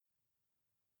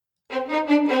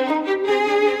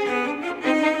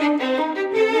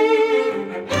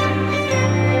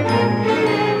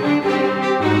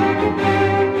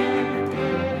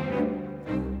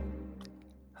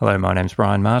Hello, my name's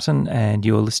Brian Martin, and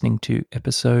you're listening to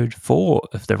episode 4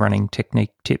 of the Running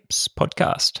Technique Tips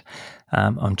podcast.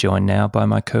 I'm joined now by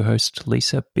my co-host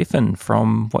Lisa Biffin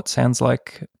from what sounds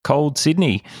like cold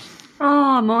Sydney.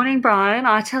 Oh, morning, Brian.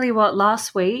 I tell you what,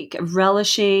 last week,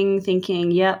 relishing,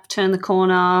 thinking, yep, turn the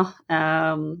corner,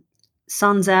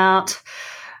 sun's out,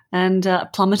 and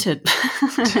plummeted.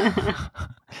 I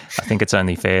think it's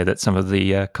only fair that some of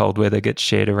the cold weather gets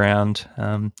shared around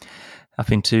up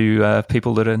into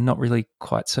people that are not really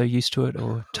quite so used to it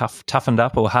or toughened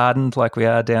up or hardened like we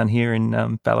are down here in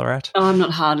Ballarat. Oh, I'm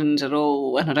not hardened at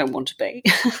all, and I don't want to be.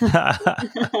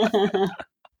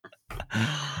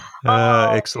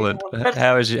 Excellent.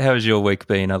 How has your week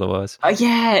been otherwise?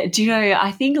 Yeah, do you know,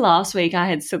 I think last week I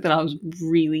had said that I was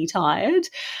really tired,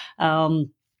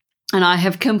 and I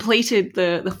have completed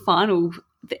the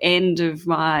end of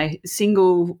my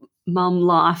single mum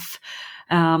life.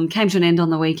 Came to an end on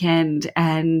the weekend,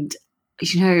 and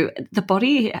you know, the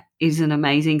body is an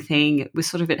amazing thing.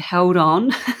 It held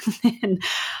on, and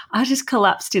I just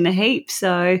collapsed in a heap.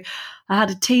 So I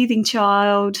had a teething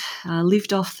child,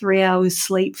 lived off 3 hours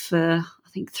sleep for I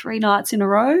think 3 nights in a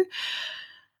row.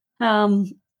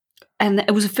 And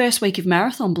it was the first week of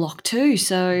marathon block too.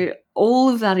 So all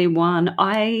of that in one.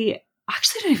 I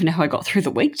actually don't even know how I got through the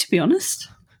week, to be honest.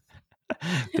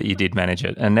 But you did manage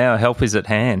it, and now help is at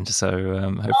hand.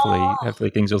 So hopefully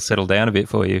things will settle down a bit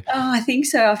for you. Oh, I think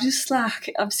so.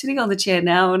 I'm sitting on the chair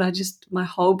now, and my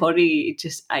whole body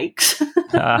just aches.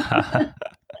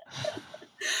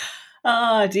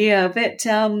 Oh dear, but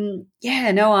I'm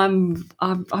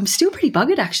still pretty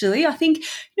buggered actually. I think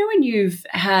when you've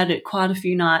had quite a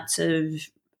few nights of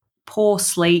poor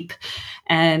sleep,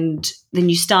 and then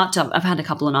you start to. I've had a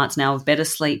couple of nights now of better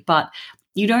sleep, but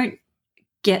you don't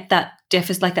get that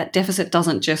deficit. Like that deficit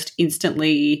doesn't just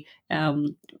instantly,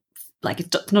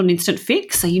 it's not an instant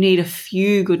fix. So you need a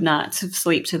few good nights of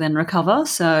sleep to then recover.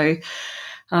 So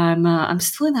I'm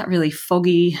still in that really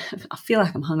foggy. I feel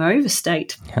like I'm hungover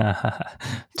state.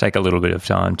 Take a little bit of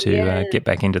time to get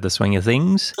back into the swing of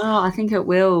things. Oh, I think it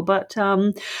will. But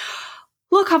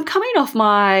look, I'm coming off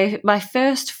my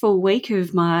first full week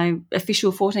of my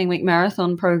official 14-week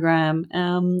marathon program,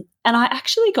 and I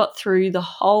actually got through the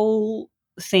whole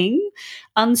thing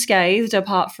unscathed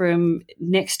apart from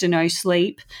next to no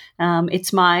sleep.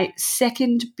 It's my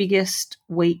second biggest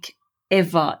week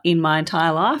ever in my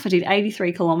entire life. I did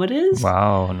 83 kilometres.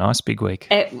 Wow, nice big week.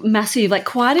 Massive,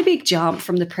 quite a big jump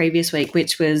from the previous week,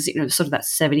 which was sort of that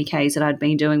 70 Ks that I'd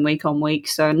been doing week on week.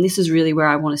 So and this is really where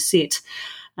I want to sit.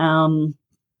 God,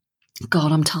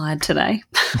 I'm tired today.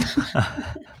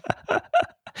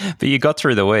 But you got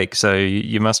through the week, so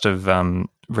you must have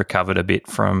recovered a bit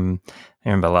from. I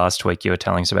remember last week you were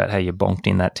telling us about how you bonked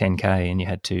in that 10K and you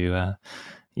had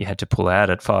to pull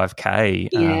out at 5K.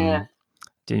 Yeah.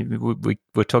 We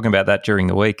were talking about that during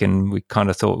the week, and we kind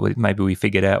of thought maybe we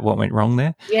figured out what went wrong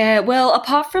there. Yeah. Well,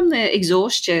 apart from the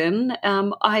exhaustion,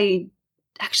 I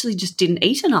actually just didn't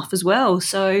eat enough as well.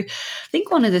 So I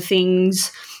think one of the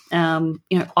things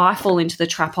I fall into the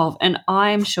trap of, and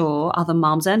I'm sure other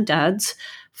mums and dads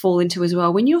fall into as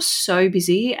well, when you're so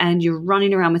busy and you're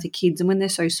running around with the kids and when they're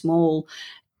so small,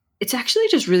 it's actually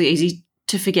just really easy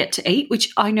to forget to eat, which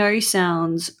I know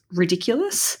sounds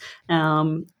ridiculous.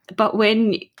 But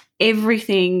when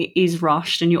everything is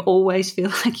rushed and you always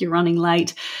feel like you're running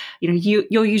late,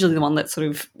 you're usually the one that sort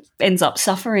of ends up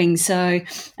suffering. So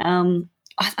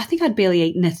I think I'd barely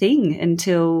eaten a thing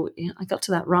until I got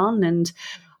to that run, and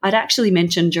I'd actually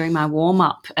mentioned during my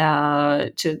warm-up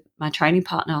to my training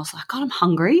partner, I was like, God, I'm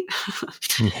hungry.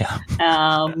 Yeah.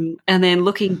 And then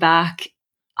looking back,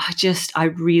 I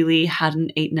really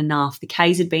hadn't eaten enough. The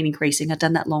Ks had been increasing. I'd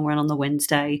done that long run on the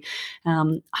Wednesday.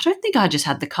 I don't think I just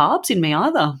had the carbs in me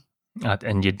either.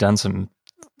 And you'd done some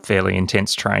fairly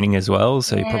intense training as well,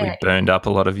 so you probably burned up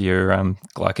a lot of your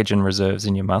glycogen reserves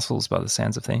in your muscles by the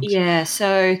sounds of things. Yeah,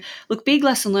 so look, big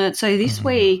lesson learned. So this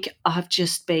week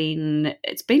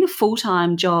it's been a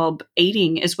full-time job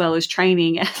eating as well as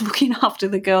training and looking after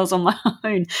the girls on my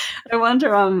own. No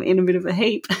wonder I'm in a bit of a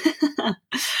heap.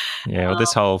 Yeah, well,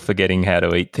 this whole forgetting how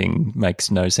to eat thing makes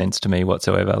no sense to me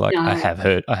whatsoever. No. I have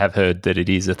heard that it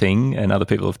is a thing, and other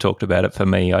people have talked about it. For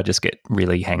me, I just get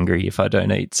really hangry if I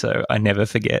don't eat, so I never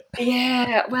forget.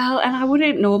 Yeah, well, and I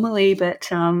wouldn't normally, but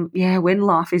when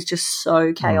life is just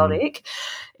so chaotic,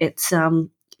 it's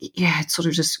it's sort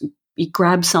of just you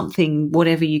grab something,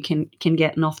 whatever you can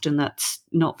get, and often that's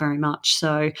not very much.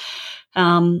 So, so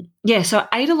I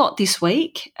ate a lot this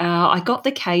week. I got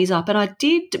the Ks up, and I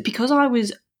did because I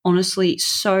was honestly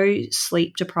so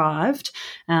sleep deprived.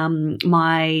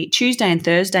 My Tuesday and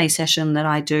Thursday session that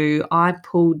I do, I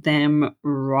pulled them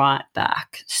right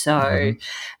back. So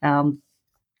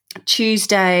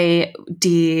Tuesday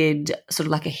did sort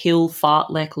of like a hill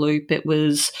fartlek loop. It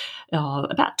was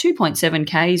about 2.7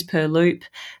 Ks per loop,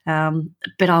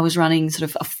 but I was running sort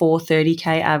of a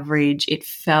 430K average. It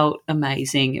felt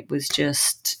amazing. It was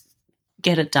just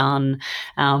get it done.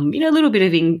 A little bit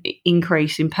of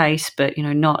increase in pace, but,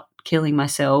 not killing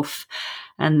myself.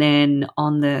 And then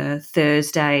on the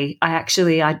Thursday, I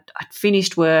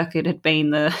finished work. It had been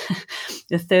the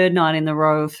third night in the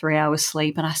row of 3 hours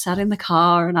sleep, and I sat in the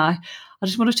car and I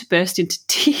just wanted to burst into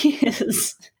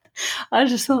tears. I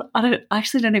just thought I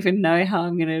actually don't even know how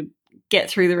I'm going to get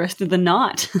through the rest of the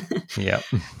night. Yeah.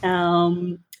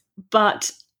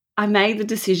 But I made the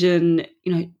decision,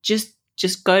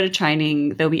 just go to training.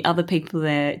 There'll be other people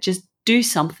there. Just do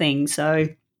something. So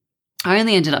I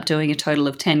only ended up doing a total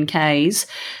of 10 Ks,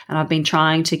 and I've been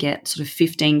trying to get sort of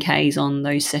 15 Ks on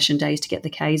those session days to get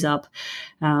the Ks up.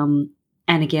 And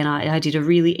again, I did a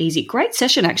really easy, great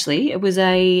session actually.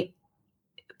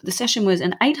 The session was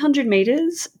an 800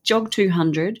 meters, jog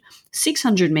 200,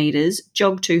 600 meters,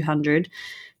 jog 200,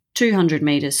 200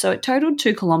 meters. So it totaled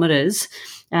 2 kilometers.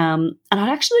 And I'd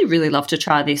actually really love to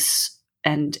try this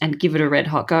and give it a red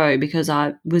hot go, because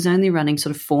I was only running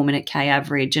sort of 4-minute K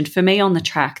average. And for me on the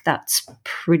track, that's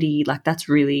that's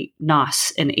really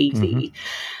nice and easy.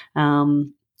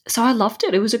 So I loved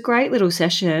it. It was a great little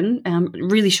session,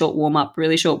 really short warm up,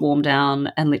 really short warm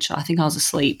down. And literally, I think I was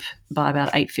asleep by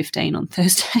about 8:15 on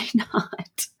Thursday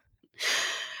night.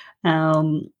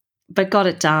 But got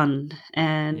it done.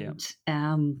 And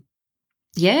and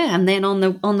then on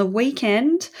the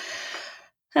weekend,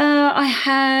 I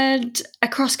had a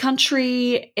cross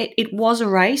country. It was a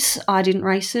race. I didn't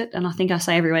race it, and I think I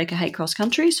say every week I hate cross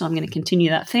country, so I'm going to continue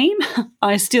that theme.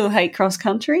 I still hate cross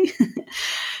country.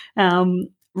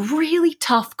 Really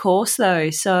tough course though.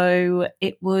 So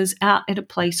it was out at a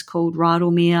place called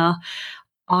Rydalmere.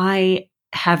 I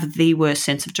have the worst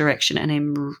sense of direction and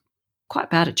am quite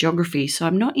bad at geography, so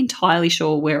I'm not entirely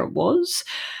sure where it was.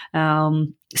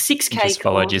 6K. You just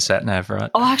followed your sat nav, right?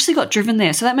 Oh, I actually got driven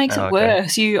there, so that makes it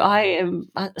worse. I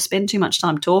spend too much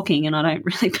time talking, and I don't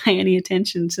really pay any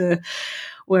attention to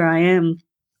where I am.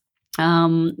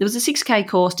 There was a 6K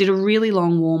course, did a really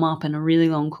long warm up and a really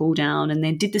long cool down, and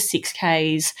then did the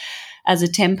 6Ks as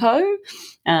a tempo.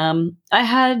 I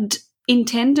had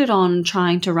intended on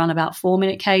trying to run about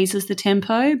 4-minute Ks as the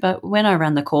tempo, but when I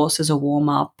ran the course as a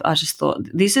warm-up, I just thought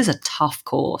this is a tough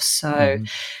course. So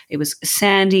it was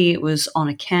sandy, it was on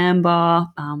a camber,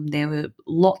 there were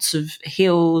lots of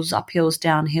hills, uphills,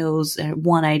 downhills,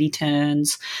 180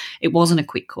 turns. It wasn't a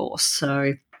quick course.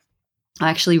 So I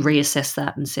actually reassessed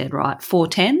that and said, right,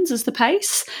 4:10s is the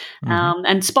pace,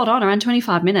 and spot on, around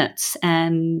 25 minutes,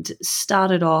 and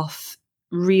started off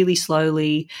really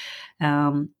slowly.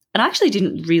 And I actually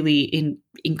didn't really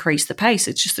increase the pace.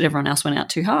 It's just that everyone else went out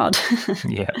too hard.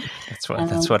 Yeah, that's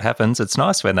what happens. It's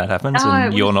nice when that happens,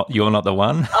 and you're not the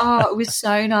one. It was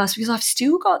so nice, because I've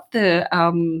still got the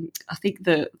I think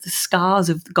the scars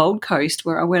of the Gold Coast,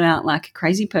 where I went out like a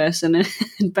crazy person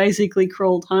and basically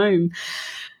crawled home.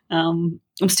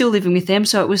 I'm still living with them,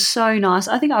 so it was so nice.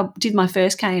 I think I did my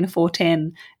first K in a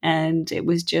 4:10, and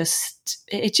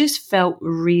it just felt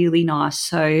really nice.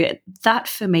 So that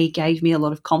for me gave me a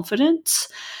lot of confidence.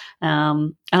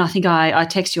 And I think I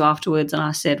texted you afterwards and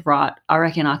I said, right, I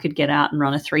reckon I could get out and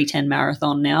run a 3:10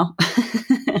 marathon now.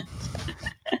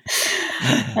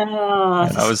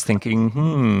 I was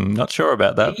thinking, not sure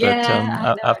about that,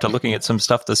 yeah, but after looking at some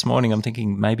stuff this morning, I'm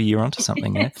thinking maybe you're onto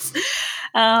something. Yes.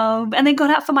 And then got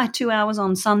out for my 2 hours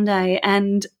on Sunday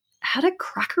and had a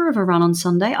cracker of a run on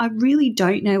Sunday. I really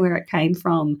don't know where it came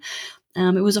from.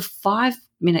 It was a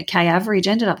 5-minute K average,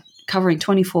 ended up covering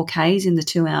 24 Ks in the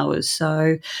 2 hours.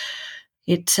 So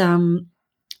I'm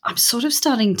sort of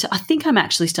I think I'm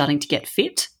actually starting to get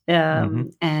fit.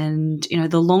 And,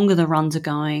 the longer the runs are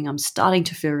going, I'm starting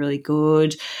to feel really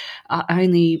good.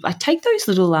 I take those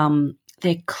little,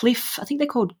 they're Cliff, I think they're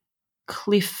called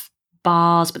Cliff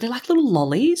bars, but they're like little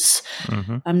lollies.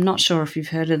 I'm not sure if you've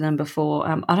heard of them before.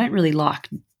 I don't really like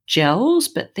gels,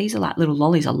 but these are like little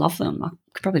lollies. I love them. I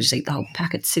could probably just eat the whole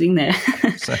packet sitting there.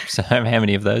 So how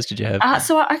many of those did you have?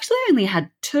 So I actually only had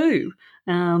 2.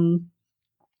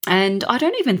 And I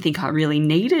don't even think I really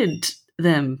needed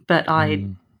them, but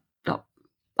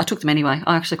I took them anyway.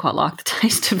 I actually quite like the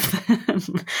taste of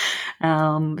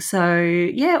them. So,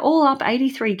 yeah, all up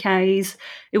 83 Ks.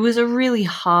 It was a really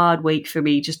hard week for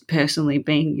me, just personally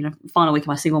being, final week of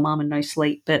my single mum and no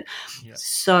sleep, but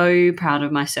so proud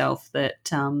of myself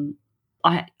that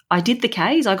I did the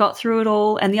Ks. I got through it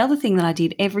all. And the other thing that I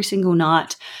did every single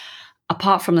night,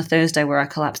 apart from the Thursday where I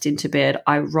collapsed into bed,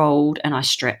 I rolled and I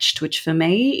stretched, which for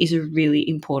me is a really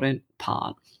important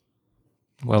part.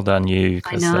 Well done you,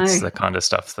 because that's the kind of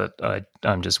stuff that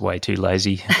I'm just way too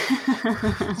lazy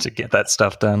to get that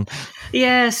stuff done.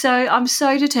 Yeah, so I'm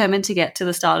so determined to get to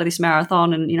the start of this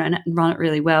marathon and, and run it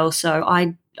really well. So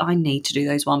I need to do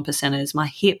those 1%ers. My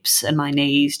hips and my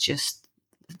knees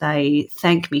they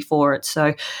thank me for it. So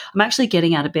I'm actually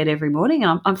getting out of bed every morning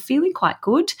and I'm feeling quite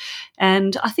good.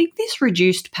 And I think this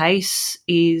reduced pace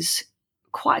is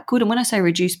quite good. And when I say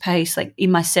reduced pace, like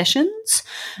in my sessions,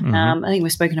 I think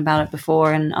we've spoken about it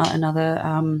before in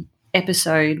another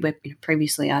episode where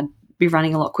previously I'd be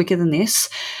running a lot quicker than this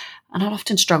and I'd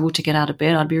often struggle to get out of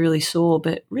bed. I'd be really sore,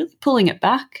 but really pulling it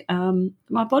back,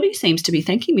 my body seems to be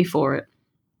thanking me for it.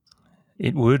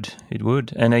 It would.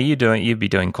 And you'd be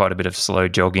doing quite a bit of slow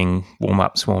jogging,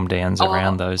 warm-ups, warm-downs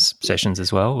around those sessions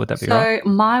as well. Would that be right? So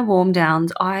my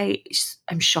warm-downs, I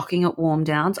am shocking at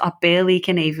warm-downs. I barely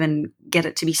can even get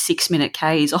it to be 6-minute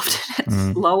Ks. Often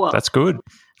it's lower. That's good.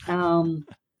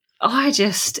 I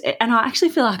actually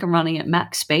feel like I'm running at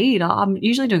max speed. I'm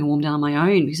usually doing a warm down on my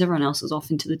own because everyone else is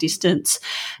off into the distance.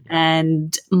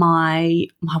 And my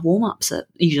warm-ups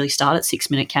usually start at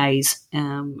 6-minute Ks.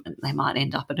 They might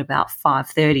end up at about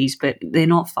 5:30s, but they're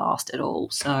not fast at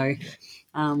all. So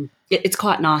it's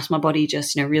quite nice. My body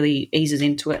just, really eases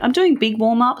into it. I'm doing big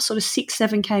warm-ups, sort of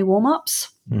 6-7K warm-ups.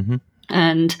 Mm-hmm.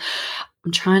 And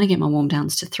I'm trying to get my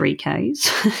warm-downs to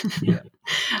 3Ks. Yeah.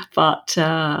 But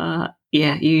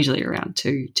usually around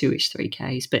 2-ish,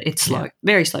 3Ks, but it's slow,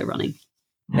 very slow running.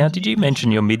 Now, did you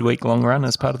mention your midweek long run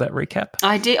as part of that recap?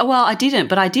 I did. Well, I didn't,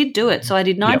 but I did do it. So I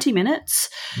did 90 minutes.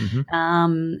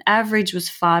 Mm-hmm. Average was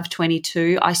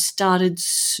 5:22. I started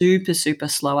super, super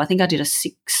slow. I think I did a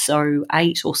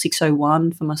 6:08 or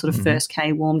 6:01 for my sort of first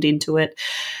K, warmed into it.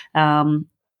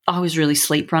 I was really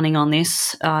sleep running on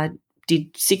this. I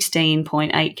did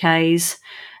 16.8 Ks.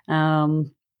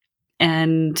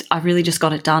 And I really just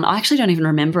got it done. I actually don't even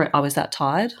remember it. I was that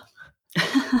tired.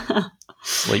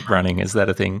 Sleep running, is that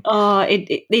a thing? Oh, it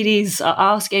is.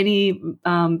 Ask any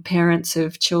parents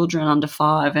of children under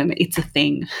 5 and it's a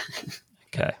thing.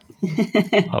 Okay.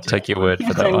 I'll take your word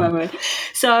for that one.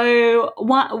 So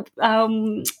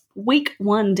week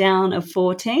 1 down of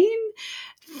 14,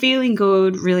 feeling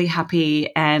good, really happy,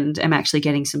 and I'm actually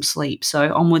getting some sleep.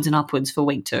 So onwards and upwards for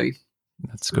week 2.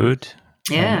 That's good.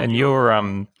 Yeah. And your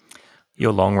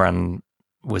long run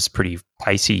was pretty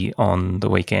pacey on the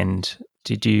weekend.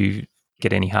 Did you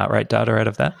get any heart rate data out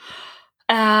of that?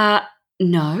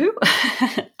 No.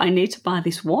 I need to buy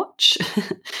this watch.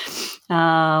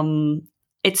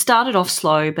 It started off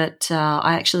slow, but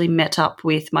I actually met up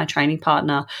with my training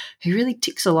partner who really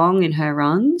ticks along in her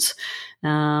runs.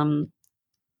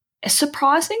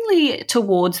 Surprisingly,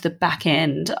 towards the back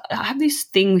end, I have this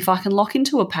thing, if I can lock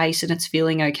into a pace and it's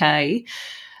feeling okay,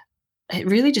 it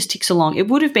really just ticks along. It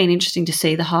would have been interesting to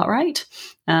see the heart rate.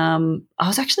 I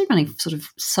was actually running sort of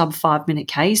sub 5-minute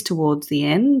Ks towards the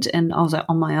end, and I was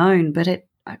on my own, but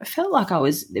I felt like it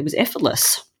was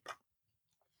effortless.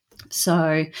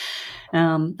 So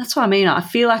that's what I mean. I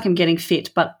feel like I'm getting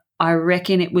fit, but I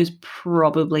reckon it was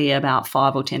probably about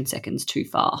 5 or 10 seconds too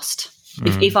fast.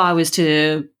 If I was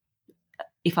to,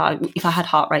 if I had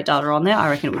heart rate data on there, I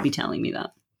reckon it would be telling me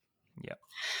that. Yeah.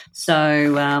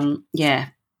 So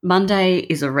Monday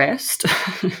is a rest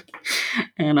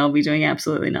and I'll be doing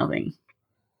absolutely nothing.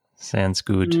 Sounds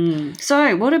good.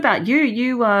 So what about you?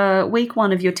 You were week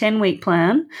 1 of your 10-week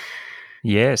plan.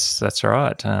 Yes, that's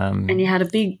right. And you had a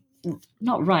big,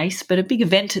 not race, but a big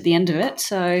event at the end of it.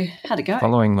 So how'd it go?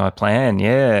 Following my plan,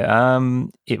 yeah.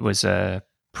 It was a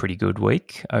pretty good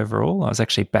week overall. I was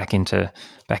actually back into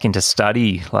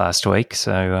study last week.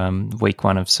 So week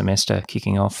 1 of semester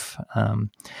kicking off.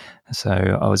 So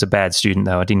I was a bad student,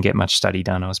 though. I didn't get much study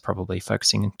done. I was probably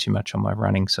focusing too much on my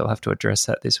running, so I'll have to address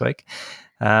that this week.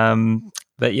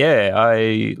 But yeah,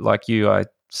 I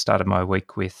started my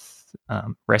week with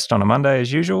rest on a Monday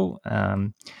as usual.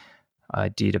 I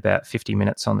did about 50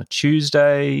 minutes on the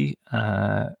Tuesday,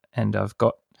 and I've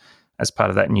got, as part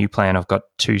of that new plan, I've got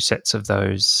 2 sets of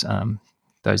those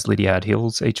Lydiard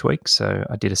Hills each week. So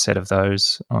I did a set of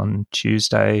those on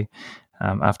Tuesday.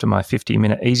 After my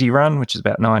 50-minute easy run, which is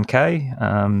about 9K,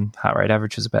 heart rate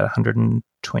average was about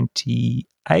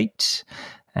 128,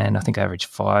 and I think I averaged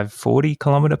 540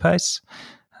 kilometre pace.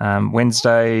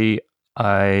 Wednesday,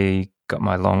 I got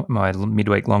my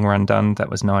midweek long run done.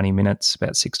 That was 90 minutes,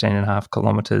 about 16.5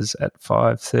 kilometres at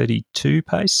 5:32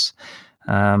 pace.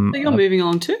 So you're moving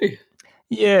on too.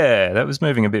 Yeah, that was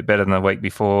moving a bit better than the week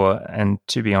before. And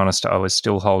to be honest, I was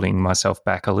still holding myself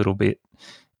back a little bit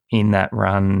in that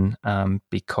run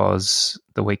because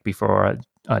the week before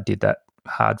I did that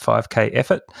hard 5K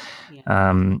effort.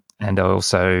 Yeah. And I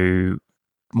also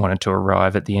wanted to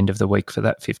arrive at the end of the week for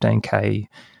that 15K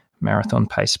marathon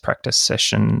pace practice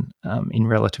session in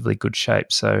relatively good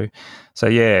shape. So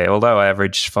yeah, although I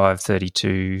averaged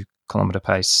 5:32 kilometre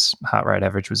pace, heart rate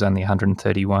average was only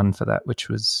 131 for that, which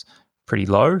was pretty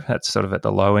low. That's sort of at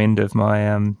the low end of my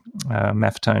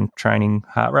Maffetone training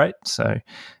heart rate. So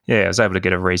yeah, I was able to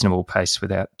get a reasonable pace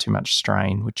without too much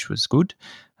strain, which was good.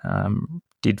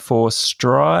 Did 4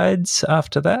 strides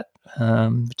after that,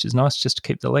 which is nice just to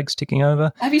keep the legs ticking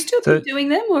over. Have you still been doing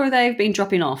them, or have they been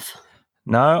dropping off?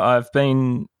 No, I've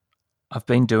been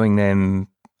doing them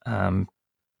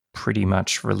pretty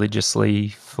much religiously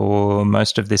for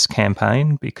most of this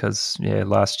campaign because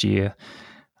last year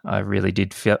I really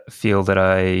did feel that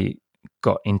I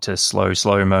got into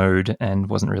slow mode and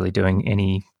wasn't really doing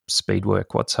any speed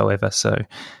work whatsoever. So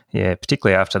yeah,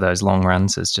 particularly after those long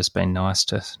runs, it's just been nice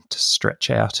to stretch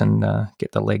out and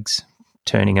get the legs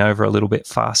turning over a little bit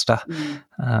faster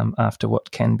after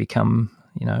what can become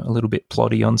a little bit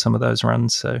ploddy on some of those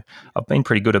runs. So I've been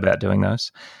pretty good about doing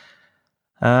those.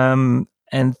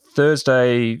 And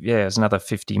Thursday, it was another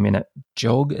 50-minute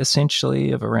jog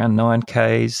essentially of around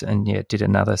 9Ks, and did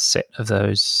another set of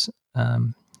those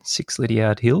 6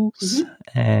 Lydiard hills.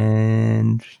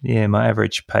 And my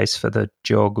average pace for the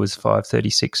jog was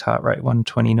 5:36, heart rate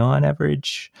 129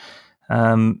 average.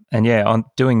 On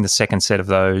doing the second set of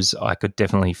those, I could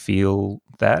definitely feel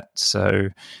that. So,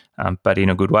 but in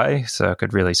a good way. So I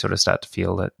could really sort of start to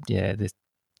feel that,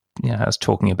 I was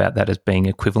talking about that as being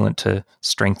equivalent to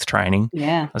strength training.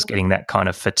 Yeah. I was getting that kind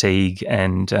of fatigue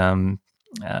and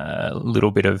a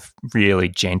little bit of really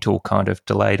gentle kind of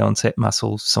delayed onset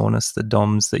muscle soreness, the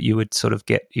DOMS that you would sort of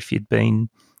get if you'd been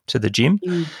to the gym.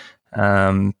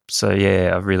 I'm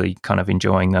really kind of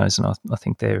enjoying those, and I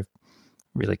think they're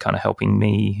really kind of helping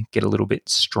me get a little bit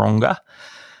stronger.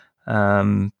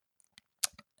 And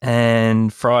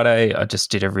Friday, I just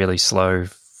did a really slow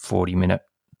 40-minute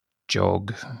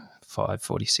jog,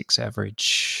 5:46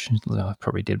 average. I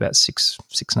probably did about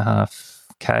 6.5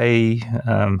 K.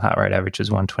 Heart rate average was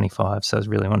 125. So I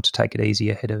really wanted to take it easy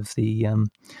ahead of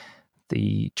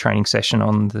the training session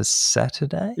on the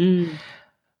Saturday.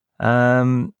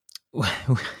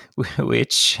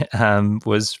 Which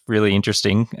was really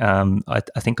interesting. I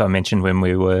think I mentioned when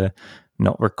we were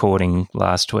not recording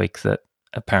last week that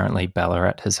apparently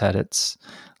Ballarat has had its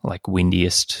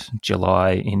windiest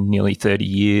July in nearly 30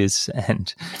 years,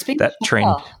 and it's been that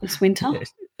trend this winter.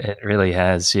 It really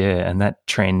has, and that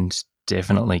trend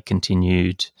definitely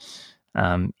continued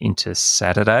into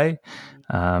Saturday.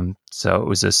 So it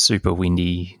was a super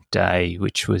windy day,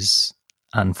 which was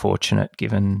unfortunate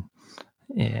given.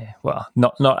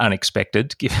 Not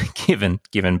unexpected given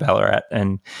Ballarat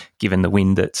and given the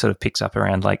wind that sort of picks up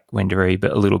around Lake Wendouree,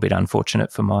 but a little bit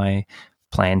unfortunate for my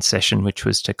planned session, which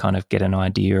was to kind of get an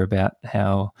idea about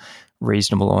how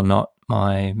reasonable or not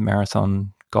my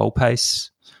marathon goal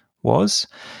pace was.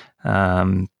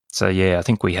 I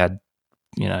think we had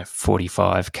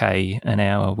 45K an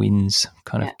hour winds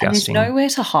kind of gusting. And there's nowhere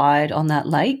to hide on that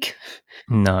lake.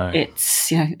 No,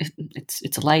 it's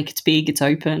it's a lake. It's big. It's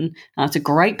open. It's a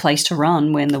great place to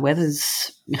run when the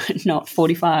weather's not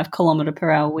 45 kilometre per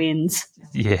hour winds.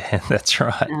 Yeah, that's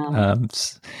right.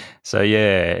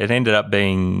 It ended up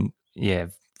being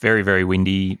very, very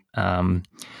windy.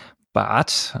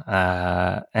 But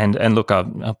look,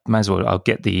 I may as well. I'll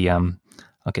get the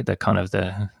kind of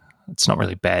the. It's not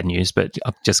really bad news, but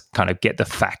I'll just kind of get the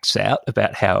facts out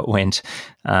about how it went,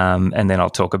 and then I'll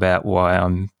talk about why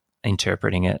I'm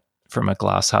interpreting it from a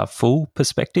glass half full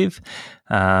perspective.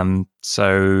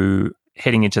 So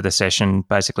heading into the session,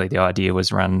 basically the idea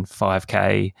was run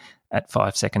 5K at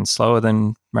 5 seconds slower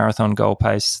than marathon goal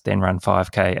pace, then run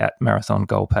 5K at marathon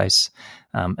goal pace,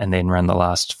 and then run the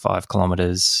last 5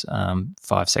 kilometres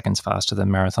 5 seconds faster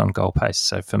than marathon goal pace.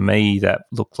 So for me, that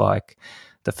looked like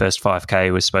the first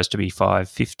 5K was supposed to be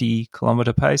 5:50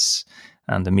 kilometre pace,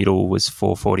 and the middle was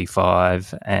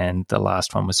 4:45, and the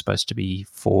last one was supposed to be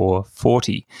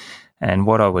 4:40. And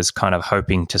what I was kind of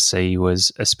hoping to see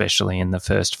was, especially in the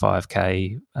first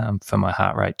 5K, for my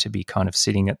heart rate to be kind of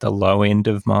sitting at the low end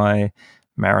of my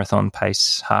marathon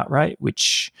pace heart rate,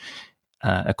 which,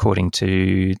 according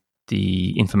to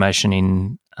the information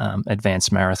in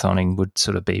advanced marathoning, would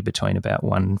sort of be between about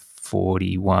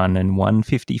 141 and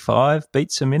 155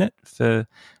 beats a minute for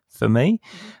me.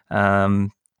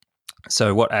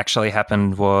 So what actually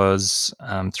happened was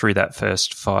through that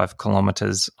first 5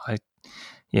 kilometres, I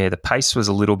the pace was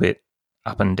a little bit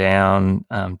up and down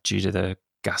due to the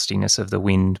gustiness of the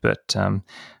wind. But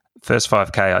first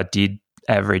 5K, I did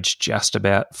average just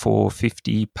about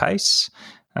 450 pace.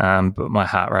 But my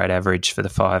heart rate average for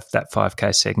that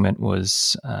 5K segment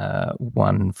was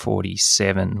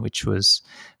 147, which was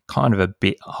kind of a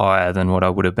bit higher than what I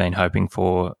would have been hoping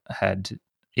for had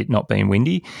it not been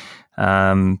windy.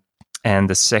 And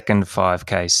the second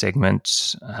 5K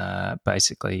segment,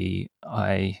 basically,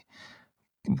 I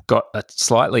got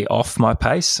slightly off my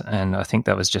pace, and I think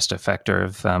that was just a factor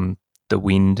of the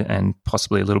wind and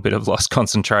possibly a little bit of lost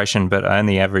concentration, but I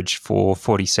only averaged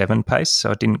 447 pace,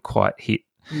 so I didn't quite hit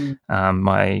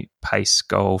my pace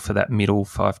goal for that middle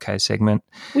 5K segment.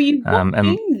 Were you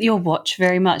watching your watch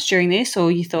very much during this,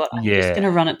 or you thought, I'm just going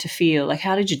to run it to feel? Like,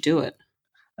 how did you do it?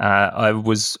 I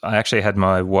actually had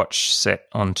my watch set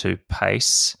onto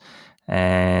pace,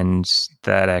 and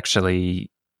that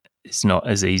actually is not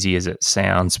as easy as it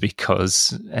sounds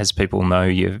because, as people know,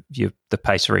 the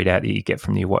pace readout that you get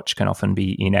from your watch can often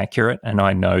be inaccurate, and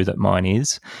I know that mine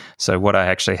is. So what I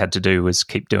actually had to do was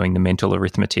keep doing the mental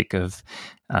arithmetic of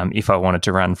if I wanted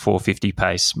to run 450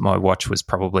 pace, my watch was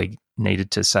probably needed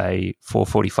to say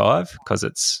 445 because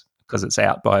it's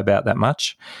out by about that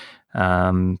much.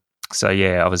 So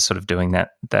I was sort of doing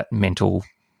that mental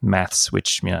maths,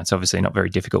 which, it's obviously not very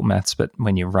difficult maths, but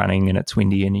when you're running and it's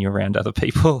windy and you're around other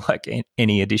people, like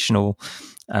any additional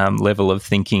level of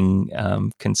thinking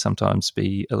can sometimes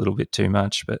be a little bit too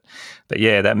much. But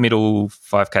that middle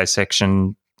 5K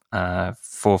section,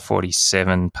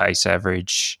 447 pace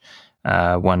average,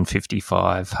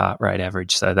 155 heart rate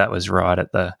average. So that was right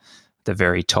at the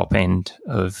very top end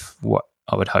of what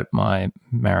I would hope my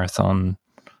marathon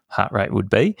heart rate would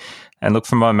be. And look,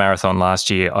 from my marathon last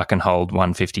year, I can hold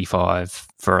 155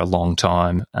 for a long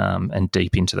time and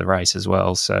deep into the race as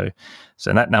well. So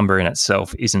that number in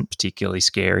itself isn't particularly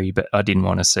scary, but I didn't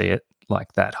want to see it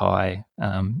like that high,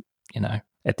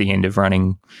 at the end of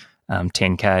running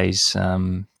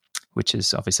 10Ks, which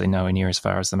is obviously nowhere near as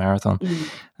far as the marathon.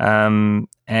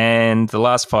 And the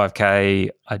last 5K,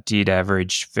 I did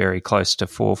average very close to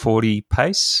 440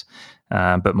 pace.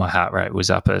 But my heart rate was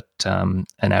up at an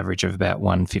average of about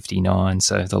 159.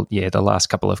 So the last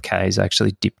couple of Ks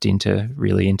actually dipped into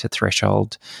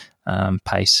threshold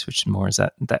pace, which more is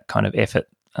that kind of effort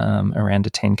around a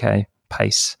 10K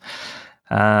pace.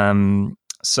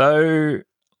 So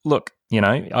look,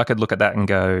 I could look at that and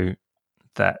go,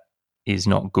 that is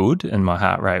not good, and my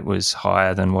heart rate was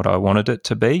higher than what I wanted it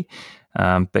to be.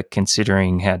 But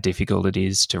considering how difficult it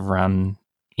is to run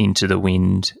into the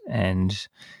wind and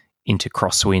into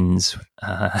crosswinds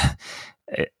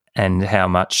and how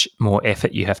much more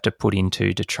effort you have to put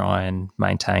into to try and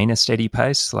maintain a steady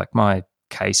pace. Like my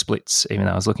K splits, even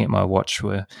though I was looking at my watch,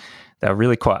 they were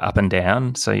really quite up and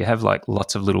down. So you have like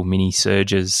lots of little mini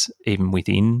surges even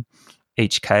within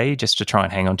each K just to try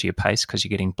and hang on to your pace because you're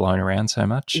getting blown around so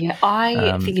much. Yeah,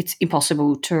 I think it's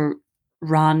impossible to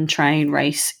run, train,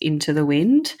 race into the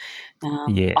wind.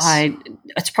 Yes.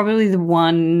 It's probably the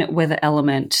one weather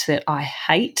element that I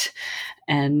hate,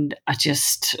 and I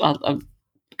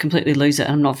completely lose it.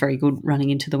 I'm not very good running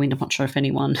into the wind. I'm not sure if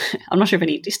any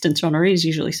distance runner is,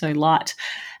 usually so light.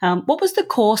 What was the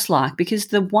course like? Because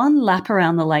the one lap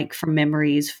around the lake from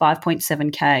memory is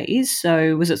 5.7 Ks.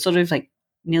 So was it sort of like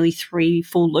nearly 3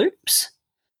 full loops?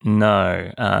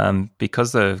 No,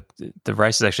 because the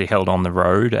race is actually held on the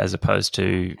road as opposed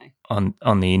to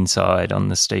on the inside on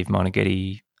the Steve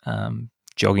Moneghetti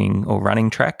jogging or running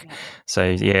track. Yeah.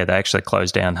 So they actually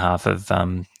closed down half of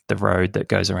the road that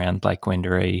goes around Lake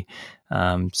Wendouree.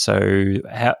 So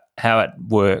how it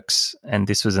works, and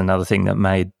this was another thing that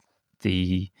made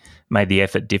the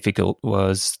effort difficult,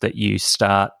 was that you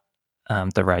start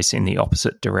the race in the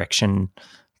opposite direction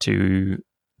to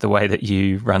the way that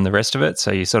you run the rest of it.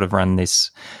 So you sort of run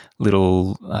this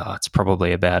little, it's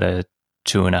probably about a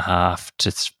 2.5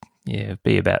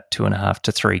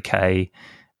 to 3K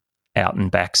out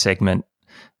and back segment,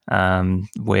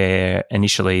 where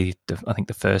initially I think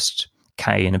the first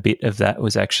K and a bit of that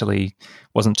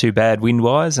wasn't too bad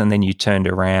wind-wise, and then you turned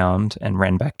around and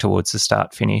ran back towards the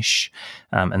start finish,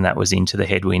 and that was into the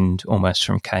headwind almost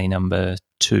from K number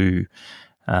 2.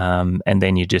 And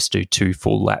then you just do 2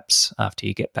 full laps after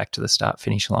you get back to the start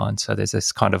finish line. So there's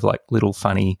this kind of like little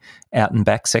funny out and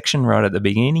back section right at the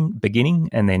beginning,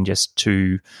 and then just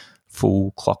 2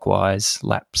 full clockwise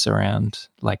laps around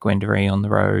Lake Wendouree on the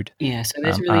road. Yeah, so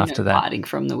there's really no hiding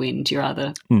from the wind. You're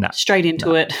either straight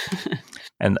into it.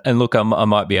 And look, I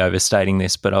might be overstating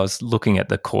this, but I was looking at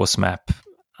the course map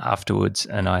afterwards,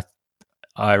 and I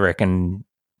reckon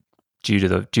due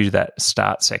to that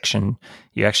start section,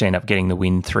 you actually end up getting the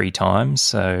wind 3 times.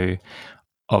 So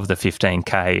of the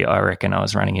 15K, I reckon I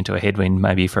was running into a headwind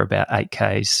maybe for about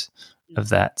 8Ks of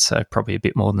that, so probably a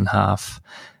bit more than half.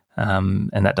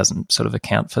 And that doesn't sort of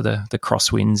account for the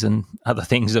crosswinds and other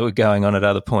things that were going on at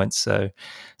other points. So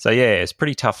yeah, it's a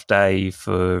pretty tough day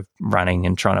for running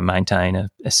and trying to maintain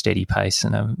a steady pace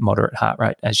and a moderate heart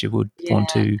rate as you would want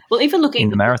to. Well, even looking in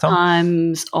the marathon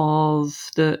times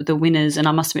of the winners, and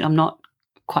I must admit I'm not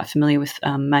quite familiar with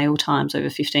male times over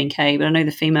 15K, but I know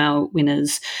the female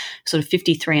winners sort of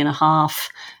 53 and a half,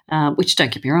 which,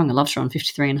 don't get me wrong, I love to run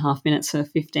 53 and a half minutes for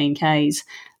 15Ks.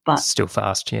 But still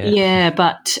fast, yeah. Yeah,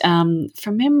 but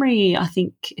from memory, I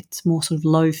think it's more sort of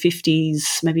low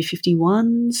 50s, maybe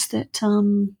 51s that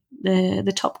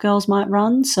the top girls might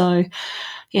run. So,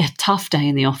 yeah, tough day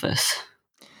in the office.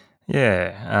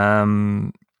 Yeah.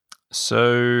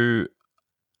 So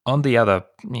on the other,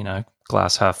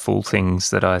 glass half full things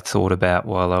that I thought about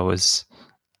while I was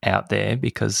out there,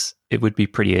 because it would be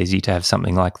pretty easy to have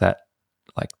something like that,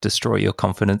 like destroy your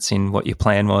confidence in what your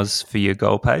plan was for your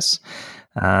goal pace.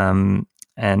 And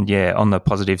yeah, on the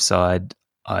positive side,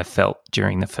 I felt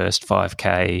during the first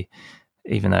 5K,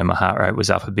 even though my heart rate was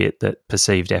up a bit, that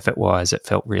perceived effort wise, it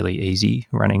felt really easy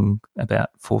running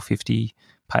about 450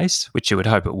 pace, which you would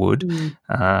hope it would.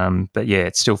 But yeah,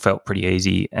 it still felt pretty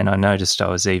easy. And I noticed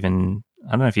I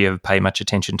don't know if you ever pay much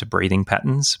attention to breathing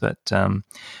patterns, but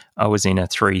I was in a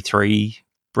 3-3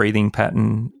 breathing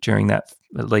pattern during that,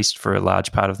 at least for a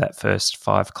large part of that first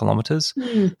 5 kilometers.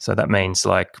 So that means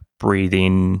like breathe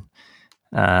in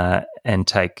and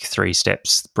take 3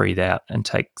 steps, breathe out and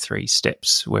take 3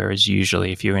 steps. Whereas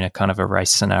usually if you're in a kind of a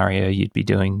race scenario, you'd be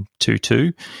doing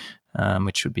 2-2,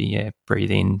 which would be,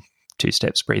 breathe in 2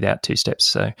 steps, breathe out 2 steps.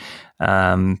 So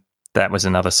that was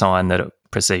another sign that it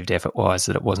perceived effort-wise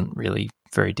that it wasn't really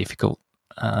very difficult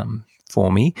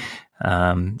for me.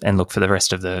 And look, for the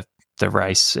rest of the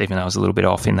race, even though I was a little bit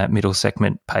off in that middle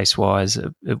segment pace-wise,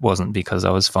 it wasn't because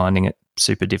I was finding it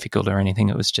super difficult or anything.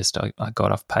 It was just I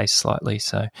got off pace slightly.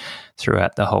 So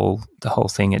throughout the whole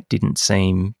thing, it didn't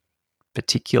seem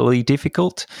particularly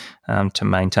difficult to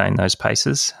maintain those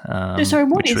paces. Sorry,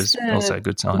 which was also a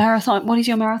good sign. Marathon? What is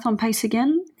your marathon pace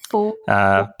again?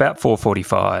 About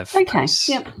 4:45. Okay. Pace.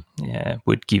 Yep. Yeah,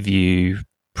 would give you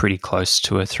pretty close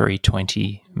to a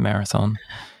 3:20 marathon.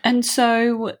 And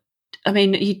so, I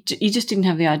mean, you just didn't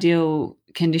have the ideal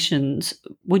conditions.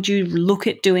 Would you look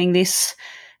at doing this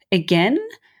again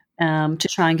to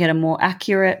try and get a more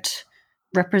accurate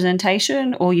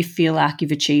representation, or you feel like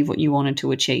you've achieved what you wanted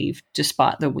to achieve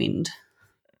despite the wind?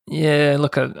 Yeah,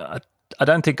 look, I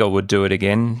don't think I would do it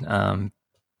again.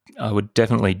 I would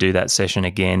definitely do that session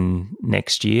again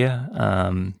next year.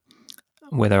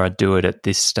 Whether I do it at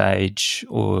this stage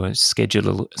or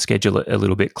schedule it a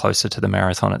little bit closer to the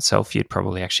marathon itself, you'd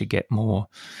probably actually get more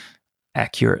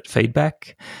accurate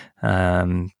feedback.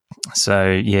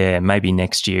 So yeah, maybe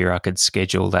next year I could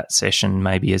schedule that session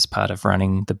maybe as part of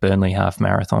running the Burnley Half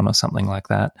Marathon or something like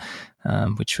that,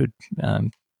 which would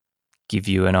give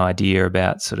you an idea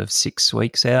about sort of 6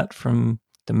 weeks out from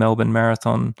the Melbourne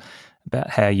Marathon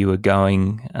about how you were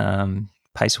going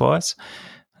pace-wise.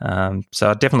 So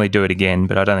I'd definitely do it again,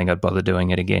 but I don't think I'd bother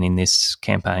doing it again in this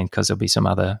campaign because there'll be some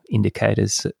other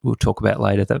indicators that we'll talk about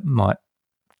later that might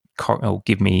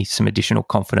give me some additional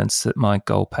confidence that my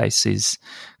goal pace is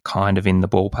kind of in the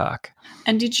ballpark.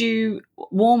 And did you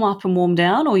warm up and warm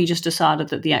down, or you just decided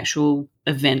that the actual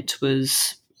event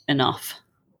was enough?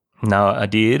 No, I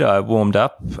did. I warmed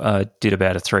up. I did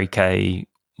about a 3K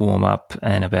warm up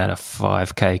and about a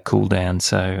 5K cool down.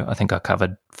 So I think I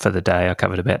covered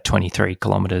about 23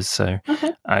 kilometres. So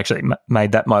okay. I actually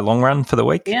made that my long run for the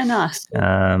week. Yeah, nice.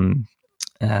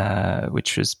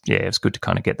 Which was, it was good to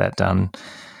kind of get that done.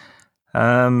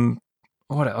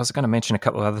 What I was going to mention a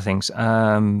couple of other things.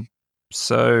 From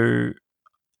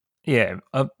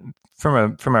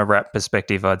a wrap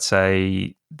perspective, I'd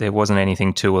say there wasn't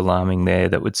anything too alarming there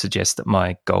that would suggest that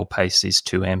my goal pace is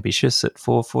too ambitious at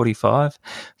 4:45.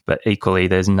 But equally,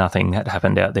 there's nothing that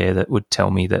happened out there that would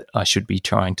tell me that I should be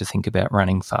trying to think about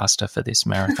running faster for this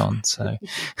marathon. So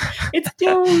it's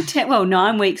still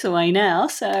 9 weeks away now.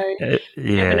 So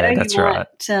that's right.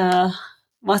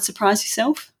 Might surprise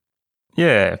yourself.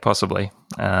 Yeah, possibly.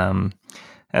 And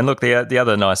look, the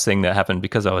other nice thing that happened,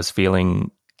 because I was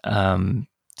feeling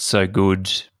so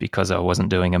good because I wasn't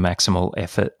doing a maximal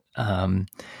effort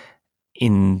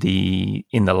in the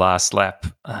last lap,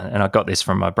 and I got this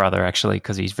from my brother actually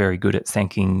because he's very good at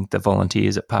thanking the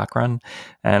volunteers at Parkrun.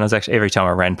 And I was actually, every time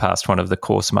I ran past one of the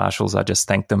course marshals, I just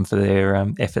thanked them for their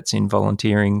efforts in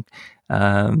volunteering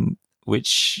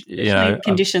which, Especially in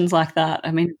conditions like that.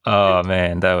 I mean, oh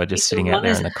man, they were just if sitting the out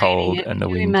there runners in the are hating cold it, and the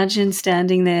can you wind. imagine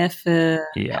standing there for?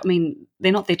 Yeah. I mean,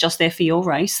 they're not just there for your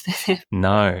race. They're there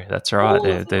No, that's right. all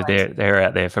of the races. They're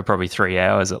out there for probably 3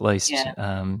 hours at least,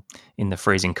 in the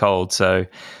freezing cold. So,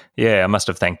 yeah, I must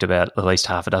have thanked about at least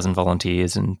half a dozen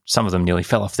volunteers, and some of them nearly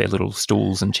fell off their little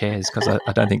stools and chairs because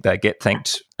I don't think they get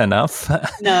thanked enough.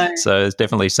 No. So it's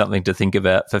definitely something to think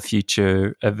about for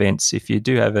future events. If you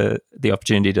do have the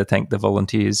opportunity to thank the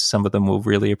volunteers, some of them will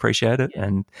really appreciate it.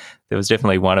 And there was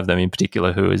definitely one of them in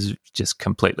particular who was just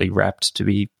completely rapt to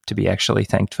be actually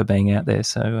thanked for being out there.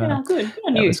 So good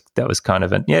on you. That was kind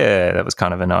of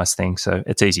a nice thing. So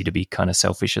it's easy to be kind of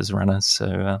selfish as runners.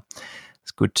 So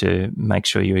it's good to make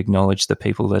sure you acknowledge the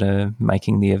people that are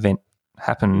making the event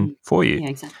happen for you. Yeah,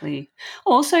 exactly.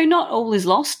 Also, not all is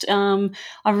lost. I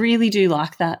really do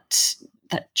like that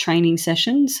training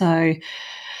session. So as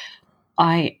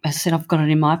I said, I've got it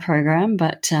in my program,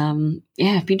 but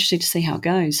it'd be interesting to see how it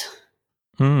goes.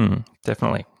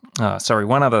 Definitely. Sorry,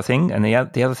 one other thing, and the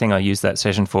other thing I used that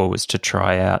session for was to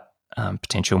try out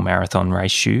potential marathon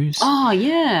race shoes. Oh,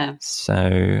 yeah.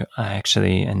 So I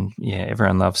actually,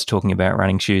 everyone loves talking about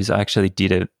running shoes. I actually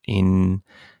did it in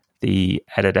the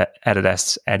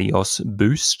Adidas Adios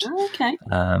Boost. Oh, okay.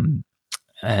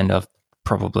 And that's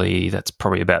probably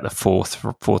about the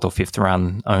fourth or fifth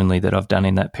run only that I've done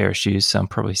in that pair of shoes. So I'm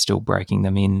probably still breaking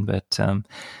them in, but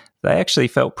they actually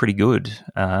felt pretty good.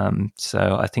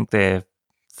 So I think they're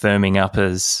firming up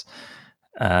as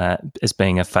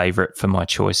being a favourite for my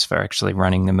choice for actually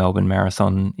running the Melbourne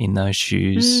Marathon in those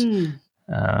shoes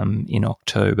in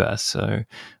October. So it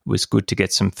was good to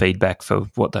get some feedback for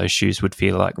what those shoes would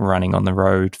feel like running on the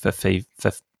road for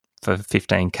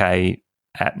 15K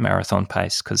at marathon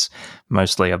pace, because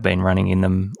mostly I've been running in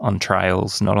them on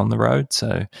trails, not on the road.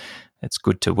 So it's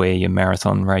good to wear your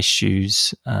marathon race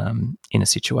shoes in a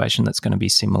situation that's going to be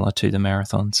similar to the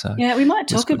marathon. So yeah, we might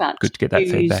talk about good to get that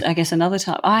feedback. I guess another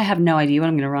time. I have no idea what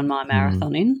I'm going to run my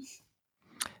marathon in.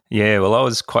 Yeah, well, I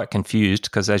was quite confused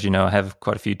because, as you know, I have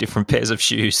quite a few different pairs of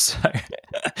shoes. So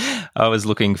I was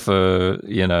looking for,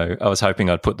 I was hoping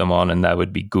I'd put them on and they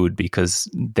would be good, because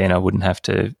then I wouldn't have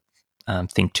to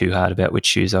think too hard about which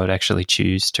shoes I would actually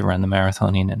choose to run the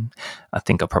marathon in. And I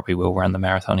think I probably will run the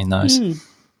marathon in those.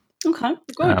 Okay,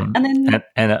 good. And then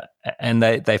and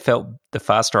they felt, the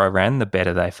faster I ran, the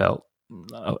better they felt,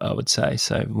 I would say.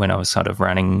 So when I was sort of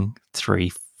running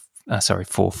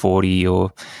 4:40,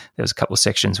 or there was a couple of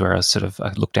sections where I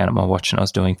looked down at my watch and I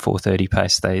was doing 4:30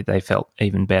 pace, they felt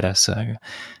even better. So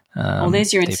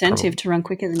there's your incentive to run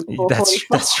quicker than 4:45.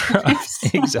 That's right.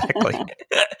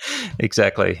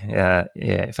 Exactly. Yeah.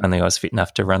 If only I was fit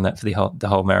enough to run that for the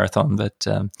whole marathon. But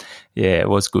it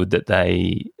was good that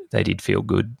they did feel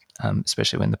good,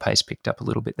 especially when the pace picked up a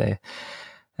little bit there.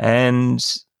 And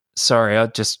sorry,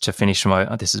 just to finish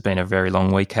this has been a very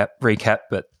long recap,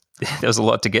 but there was a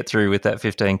lot to get through with that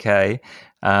 15K.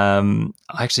 I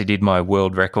actually did my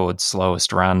world record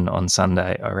slowest run on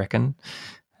Sunday, I reckon.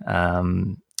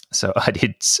 So I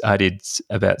did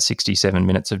about 67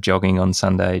 minutes of jogging on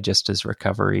Sunday just as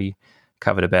recovery,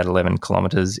 covered about 11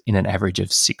 kilometres in an average of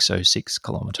 6:06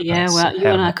 kilometre Yeah, pace. well, you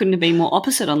and I couldn't have been more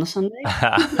opposite on the Sunday.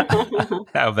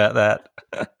 How about that?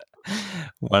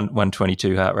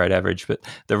 122 heart rate average. But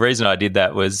the reason I did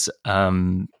that was,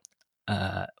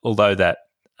 although that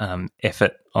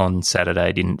effort on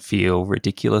Saturday didn't feel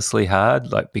ridiculously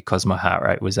hard, like because my heart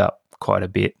rate was up quite a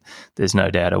bit, there's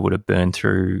no doubt I would have burned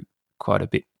through quite a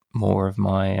bit more of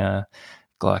my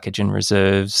glycogen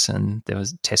reserves, and there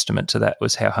was a testament to that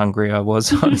was how hungry I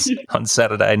was on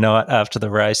Saturday night after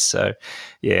the race. So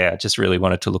I just really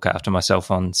wanted to look after myself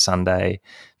on Sunday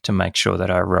to make sure that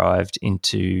I arrived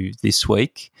into this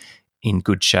week in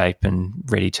good shape and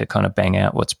ready to kind of bang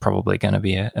out what's probably going to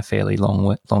be a fairly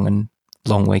long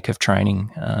week of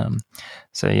training. I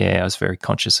was very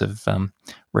conscious of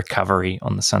recovery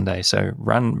on the Sunday. So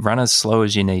run as slow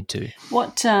as you need to.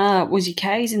 What was your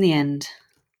Ks in the end?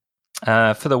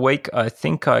 For the week, I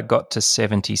think I got to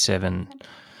 77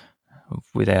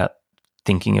 without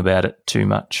thinking about it too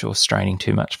much or straining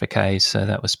too much for Ks. So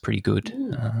that was pretty good.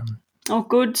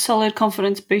 Good, solid,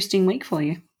 confidence-boosting week for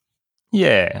you.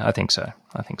 Yeah, I think so.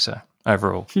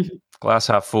 Overall. Glass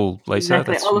half full, Lisa.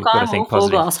 Exactly. You've got to think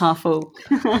positive. Glass half full.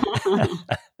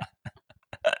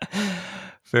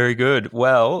 Very good.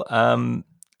 Well,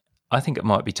 I think it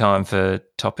might be time for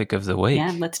topic of the week.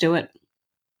 Yeah, let's do it.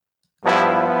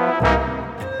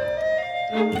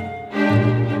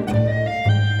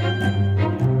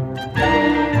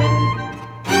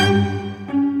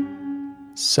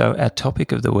 So our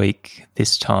topic of the week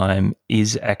this time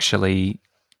is actually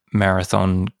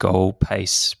marathon goal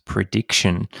pace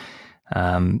prediction.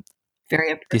 Very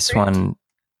appropriate. This one,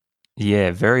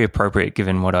 yeah, very appropriate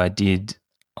given what I did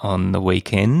on the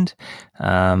weekend.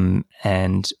 And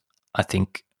I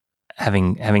think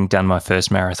having done my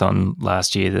first marathon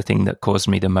last year, the thing that caused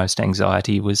me the most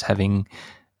anxiety was having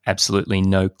absolutely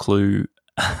no clue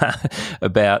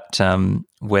about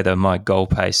whether my goal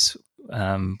pace,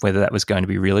 whether that was going to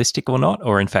be realistic or not,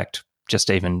 or in fact, just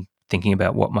even thinking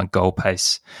about what my goal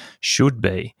pace should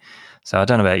be. So I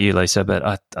don't know about you, Lisa,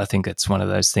 but I think it's one of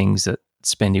those things that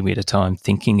spending a bit of time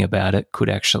thinking about it could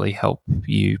actually help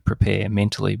you prepare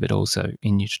mentally, but also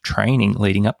in your training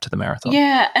leading up to the marathon.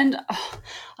 Yeah, and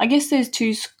I guess there's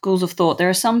two schools of thought. There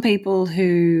are some people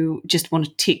who just want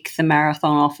to tick the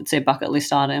marathon off. It's their bucket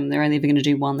list item. They're only ever going to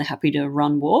do one. They're happy to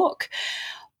run, walk.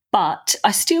 But I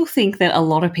still think that a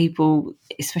lot of people,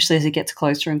 especially as it gets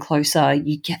closer and closer,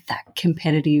 you get that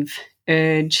competitive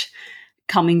urge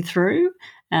coming through.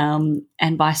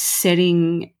 And by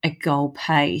setting a goal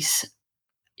pace,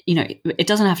 you know, it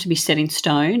doesn't have to be set in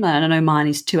stone. I know mine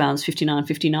is 2 hours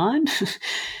 59.59,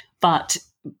 but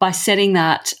by setting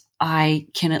that, I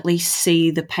can at least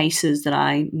see the paces that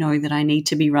I know that I need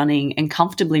to be running and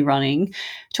comfortably running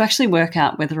to actually work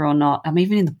out whether or not I'm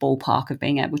even in the ballpark of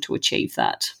being able to achieve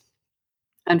that.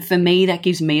 And for me, that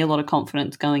gives me a lot of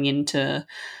confidence going into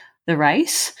the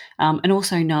race, and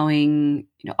also knowing,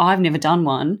 you know, I've never done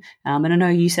one, and I know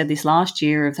you said this last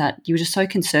year of that you were just so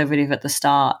conservative at the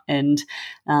start, and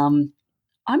I'm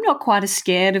not quite as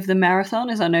scared of the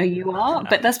marathon as I know you are,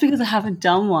 but that's because I haven't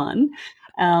done one.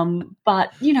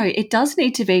 But, you know, it does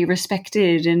need to be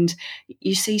respected, and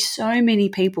you see so many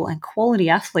people and quality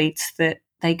athletes that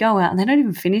they go out and they don't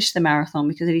even finish the marathon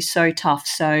because it is so tough.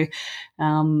 So,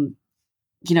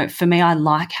 you know, for me, I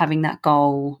like having that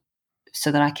goal so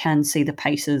that I can see the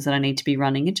paces that I need to be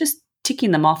running and just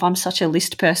ticking them off. I'm such a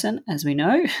list person, as we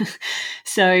know.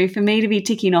 So for me to be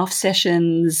ticking off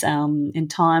sessions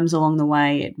and times along the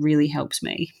way, it really helps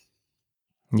me.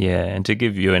 Yeah, and to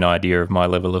give you an idea of my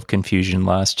level of confusion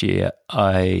last year,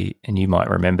 and you might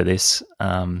remember this,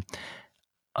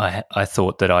 I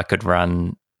thought that I could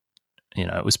run, you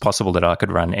know, it was possible that I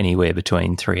could run anywhere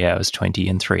between 3 hours 20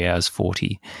 and 3 hours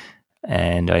 40.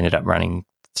 And I ended up running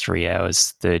 3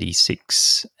 hours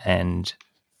 36 and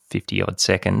 50 odd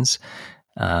seconds.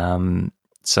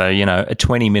 So, you know, a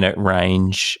 20-minute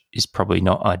range is probably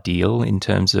not ideal in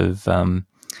terms of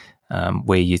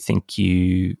where you think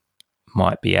you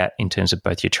might be at in terms of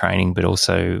both your training, but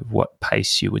also what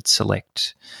pace you would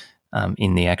select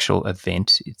in the actual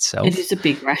event itself. It is a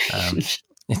big range.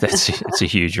 It's a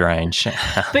huge range.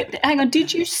 But hang on,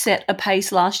 did you set a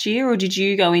pace last year, or did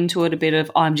you go into it a bit of,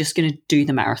 I'm just going to do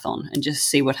the marathon and just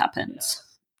see what happens?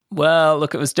 Well,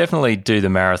 look, it was definitely do the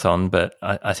marathon, but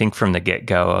I think from the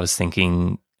get-go I was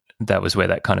thinking that was where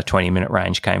that kind of 20-minute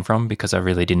range came from, because I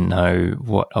really didn't know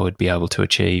what I would be able to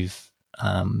achieve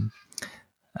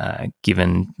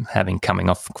given having coming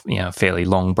off, you know, a fairly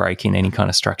long break in any kind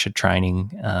of structured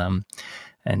training.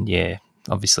 And, yeah,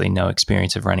 obviously no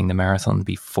experience of running the marathon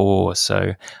before.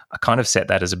 So I kind of set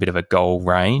that as a bit of a goal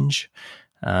range.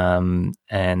 And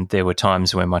there were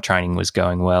times when my training was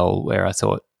going well where I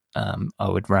thought I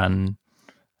would run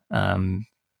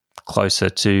closer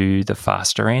to the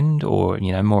faster end, or,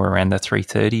 you know, more around the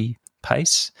 3:30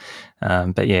 pace.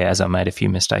 But, yeah, as I made a few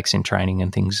mistakes in training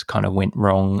and things kind of went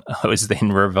wrong, I was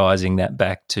then revising that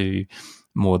back to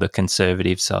more the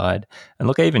conservative side. And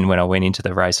look, even when I went into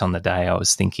the race on the day, I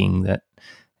was thinking that,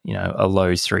 you know, a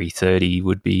low 3:30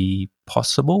 would be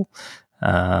possible.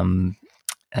 And,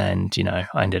 you know,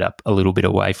 I ended up a little bit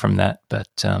away from that,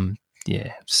 but,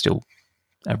 yeah, still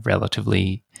a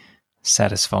relatively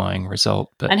satisfying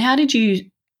result. But and how did you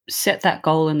set that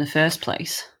goal in the first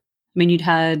place? I mean, you'd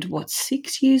had,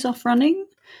 6 years off running?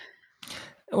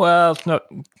 Well,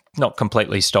 not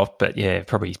completely stopped, but, yeah,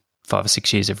 probably 5 or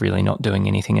 6 years of really not doing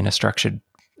anything in a structured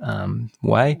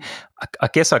way. I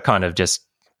guess I kind of just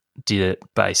did it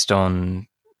based on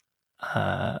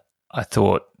I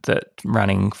thought that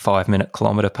running 5-minute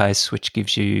kilometre pace, which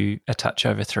gives you a touch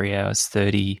over 3 hours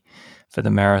 30 for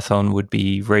the marathon, would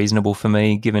be reasonable for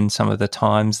me, given some of the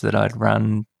times that I'd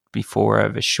run before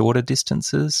over shorter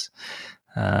distances.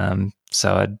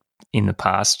 So I'd, in the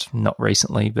past, not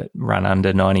recently, but run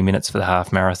under 90 minutes for the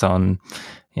half marathon,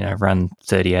 you know, run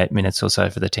 38 minutes or so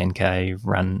for the 10K,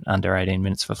 run under 18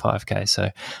 minutes for 5K. So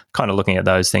kind of looking at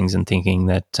those things and thinking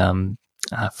that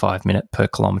 5 minute per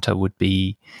kilometre would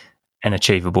be an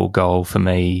achievable goal for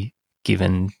me,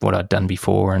 given what I'd done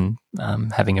before and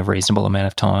having a reasonable amount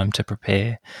of time to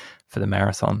prepare for the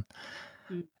marathon.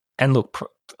 And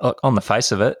look, on the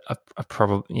face of it, I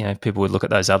probably, people would look at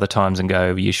those other times and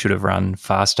go, you should have run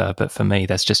faster. But for me,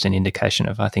 that's just an indication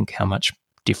of, I think, how much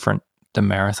different the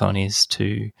marathon is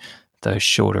to those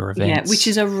shorter events. Yeah, which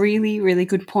is a really, really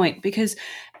good point, because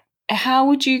how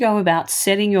would you go about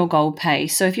setting your goal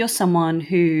pace? So if you're someone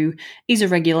who is a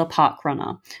regular park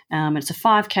runner, it's a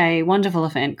 5K, wonderful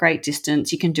event, great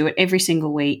distance, you can do it every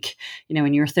single week,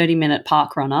 when you're a 30-minute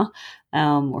park runner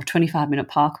or 25-minute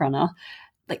park runner,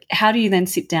 like how do you then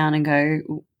sit down and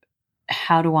go,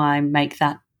 how do I make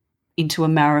that into a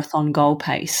marathon goal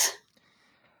pace?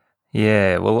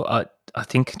 Yeah, well, I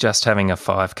think just having a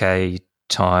 5K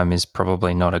time is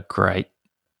probably not a great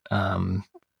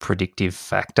predictive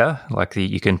factor. Like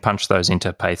you can punch those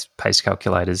into pace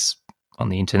calculators on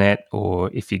the internet, or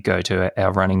if you go to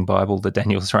our running Bible, the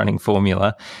Daniels Running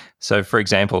Formula. So, for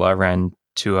example, I ran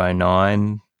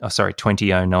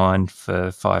 2009 for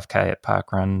 5K at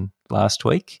Parkrun last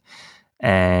week,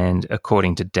 and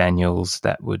according to Daniels,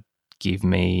 that would give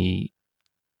me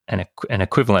an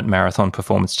equivalent marathon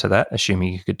performance to that,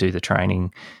 assuming you could do the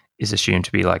training, is assumed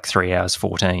to be like 3 hours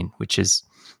 14, which is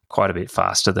quite a bit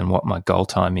faster than what my goal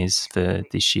time is for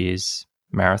this year's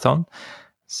marathon.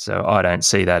 So I don't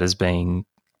see that as being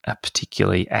a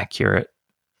particularly accurate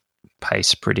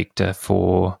pace predictor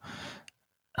for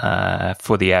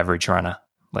the average runner,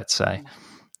 let's say.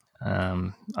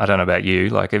 I don't know about you.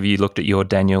 Like, have you looked at your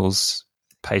Daniels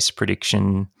pace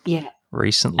prediction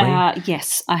recently?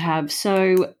 Yes, I have.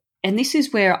 So, and this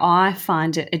is where I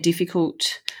find it a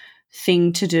difficult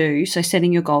thing to do. So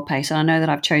setting your goal pace. And I know that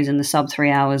I've chosen the sub 3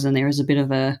 hours, and there is a bit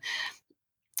of I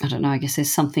don't know, I guess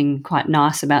there's something quite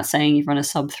nice about saying you've run a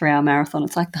sub 3 hour marathon.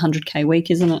 It's like the 100K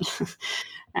week, isn't it?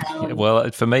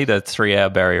 Well, for me, the 3 hour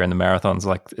barrier in the marathon's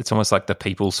it's almost like the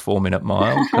people's 4 minute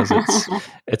mile,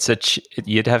 because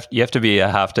you have to be a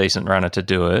half decent runner to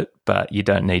do it, but you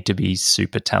don't need to be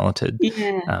super talented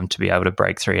to be able to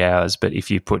break 3 hours. But if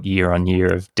you put year on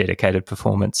year of dedicated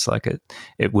performance, like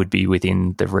it would be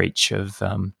within the reach of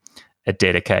a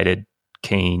dedicated,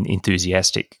 keen,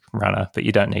 enthusiastic runner, but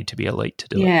you don't need to be elite to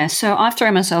do it. Yeah, so I've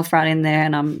thrown myself right in there,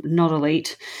 and I'm not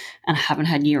elite and I haven't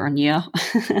had year on year.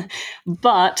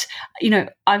 But,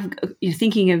 I've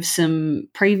thinking of some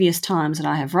previous times that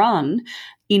I have run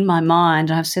in my mind,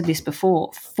 and I've said this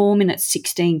before, 4 minute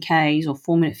 16Ks or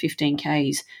 4 minute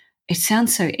 15Ks, it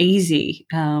sounds so easy.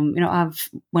 When I've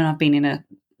been in a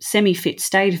semi-fit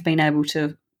state, I've been able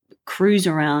to cruise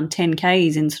around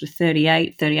 10Ks in sort of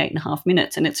 38 and a half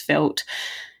minutes, and it's felt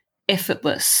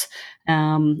effortless.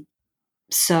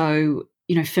 So,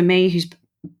 for me, who's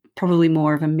probably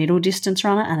more of a middle distance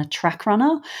runner and a track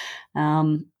runner,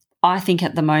 I think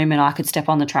at the moment I could step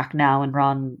on the track now and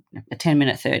run a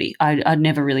 10-minute 30. I'd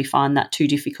never really find that too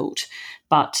difficult.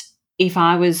 But if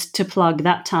I was to plug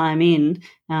that time in,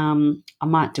 I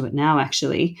might do it now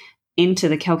actually, into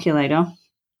the calculator.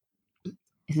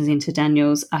 This is into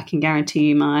Daniels. I can guarantee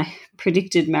you my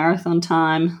predicted marathon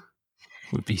time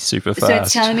would be super fast. So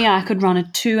it's telling me I could run a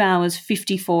 2 hours,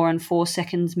 54 and 4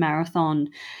 seconds marathon.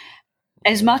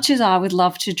 As much as I would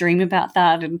love to dream about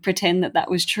that and pretend that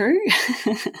was true,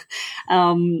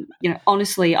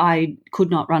 honestly, I could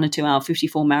not run a 2 hour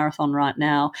 54 marathon right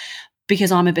now,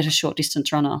 because I'm a better short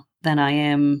distance runner than I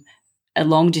am a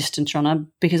long distance runner,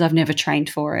 because I've never trained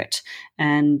for it.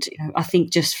 And I think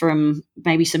just from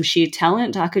maybe some sheer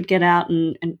talent, I could get out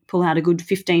and pull out a good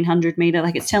 1,500 metre.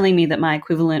 Like, it's telling me that my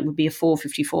equivalent would be a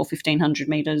 4:54, 1,500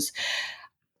 metres.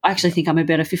 I actually think I'm a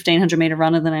better 1,500 metre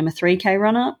runner than I'm a 3K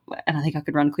runner, and I think I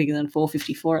could run quicker than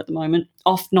 4:54 at the moment,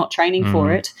 off not training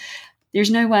for it.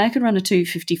 There's no way I could run a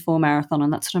 2:54 marathon,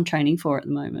 and that's what I'm training for at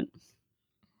the moment.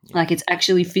 Like, it's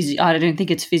actually I don't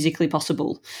think it's physically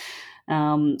possible.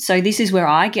 So this is where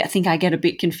I think I get a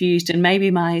bit confused, and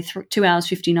maybe my 2 hours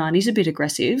 59 is a bit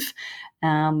aggressive,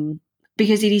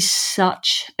 because it is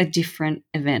such a different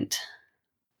event.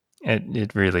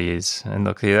 It really is. And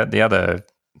look, the other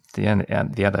thing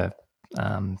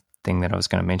that I was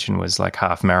going to mention was like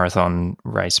half marathon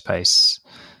race pace,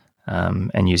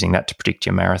 and using that to predict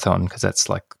your marathon, because that's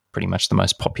like pretty much the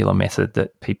most popular method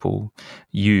that people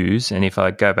use. And if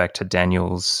I go back to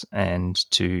Daniels and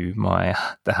to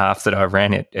the half that I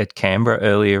ran at Canberra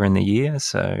earlier in the year,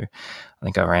 so I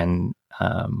think I ran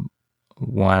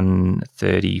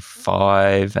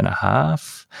 1:35 and a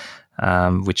half,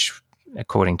 which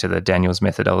according to the Daniels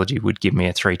methodology would give me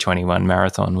a 3:21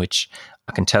 marathon, which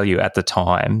I can tell you at the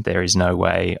time there is no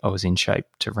way I was in shape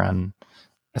to run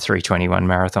a 3:21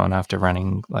 marathon after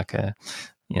running like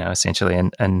essentially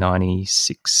a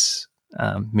 96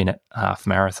 minute half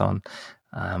marathon.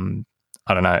 I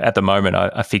don't know. At the moment,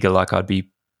 I figure like I'd be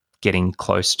getting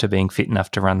close to being fit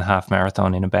enough to run the half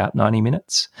marathon in about 90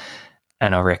 minutes.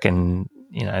 And I reckon,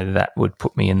 that would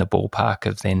put me in the ballpark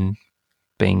of then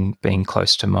being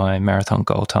close to my marathon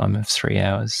goal time of 3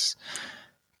 hours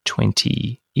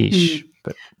 20-ish.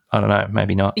 But I don't know,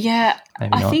 maybe not. Yeah,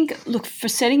 maybe I not. think, look, for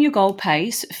setting your goal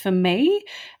pace, for me,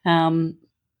 I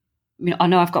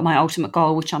know I've got my ultimate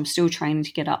goal, which I'm still training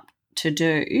to get up to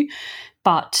do,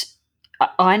 but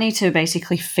I need to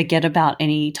basically forget about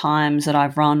any times that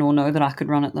I've run or know that I could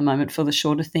run at the moment for the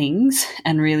shorter things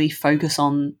and really focus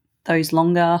on those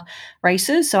longer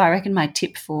races. So I reckon my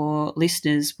tip for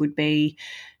listeners would be,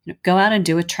 go out and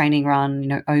do a training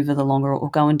run, over the longer,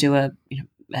 or go and do a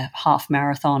half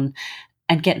marathon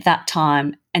and get that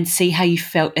time and see how you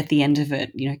felt at the end of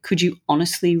it. Could you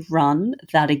honestly run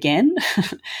that again,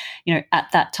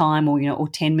 at that time, or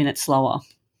 10 minutes slower?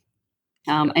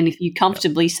 And if you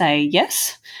comfortably say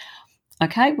yes,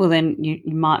 okay, well then you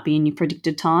might be in your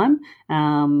predicted time.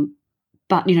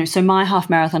 But, so my half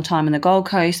marathon time in the Gold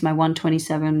Coast, my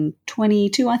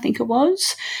 1:27:22, I think it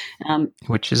was.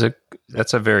 Which is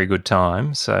that's a very good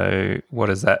time. So what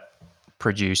does that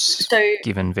produce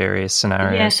given various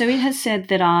scenarios? Yeah, so it has said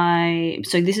that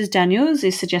so this is Daniels,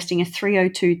 is suggesting a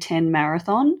 3:02:10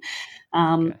 marathon.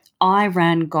 I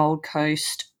ran Gold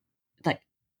Coast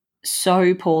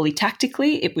so poorly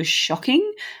tactically, it was shocking.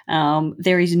 I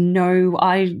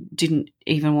didn't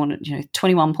even want to,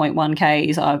 21.1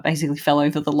 Ks, I basically fell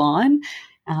over the line.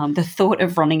 The thought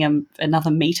of running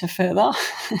another metre further.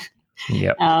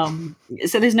 Yep.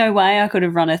 So there's no way I could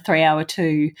have run a 3 hour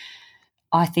 2,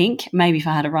 I think, maybe if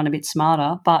I had to run a bit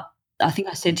smarter. But I think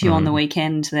I said to you on the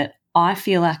weekend that I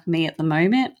feel like me at the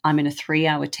moment, I'm in a 3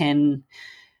 hour 10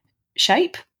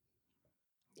 shape.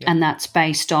 Yep. And that's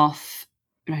based off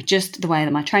just the way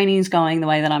that my training is going, the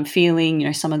way that I'm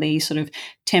feeling, some of these sort of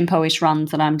tempo-ish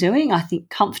runs that I'm doing. I think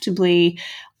comfortably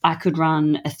I could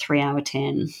run a 3 hour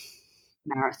 10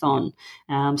 marathon.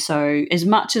 So as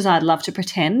much as I'd love to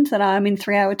pretend that I'm in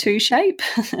 3 hour 2 shape,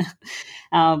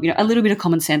 a little bit of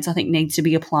common sense I think needs to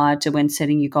be applied to when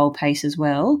setting your goal pace as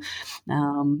well.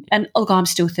 And look, I'm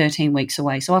still 13 weeks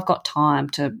away, so I've got time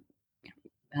to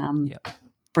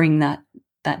bring that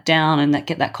down and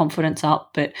get that confidence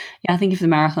up. But yeah, I think if the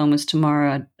marathon was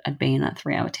tomorrow, I'd be in that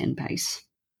 3 hour 10 pace.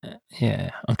 Yeah,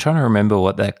 I'm trying to remember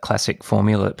what that classic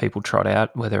formula that people trot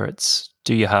out, whether it's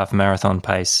do your half marathon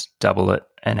pace, double it,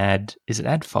 and add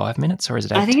 5 minutes, or is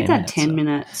it add 10 minutes? I think it's 10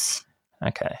 minutes.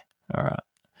 Okay, all right.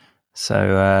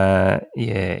 So,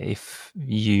 if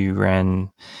you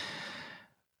ran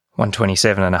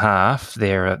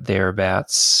 1:27.5,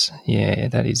 thereabouts,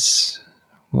 that is...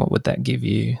 What would that give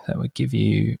you? That would give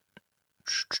you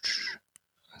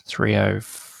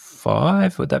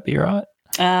 3:05. Would that be right?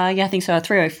 Yeah, I think so.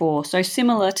 3:04. So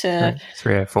similar to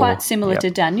 3:04. Quite similar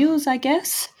to Daniels, I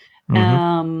guess.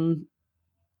 Mm-hmm.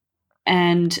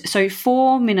 And so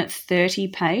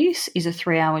 4:30 pace is a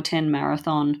 3 hour 10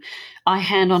 marathon. I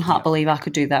hand on heart believe I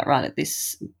could do that right at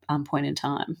this point in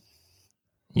time.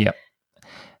 Yep.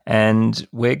 And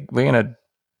we're going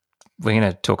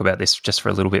to talk about this just for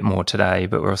a little bit more today,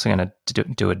 but we're also going to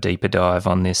do a deeper dive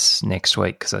on this next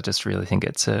week because I just really think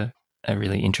it's a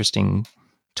really interesting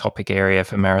topic area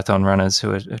for marathon runners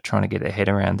who are trying to get their head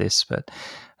around this. But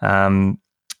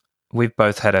we've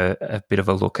both had a bit of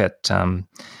a look at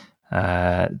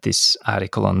this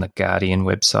article on the Guardian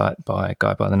website by a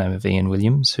guy by the name of Ian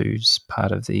Williams, who's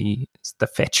part of the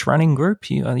Fetch running group.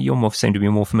 You seem to be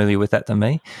more familiar with that than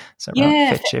me. So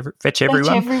yeah, Fetch Everyone. Fetch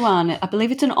Everyone. I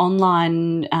believe it's an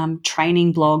online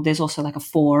training blog. There's also like a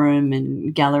forum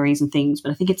and galleries and things,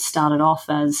 but I think it started off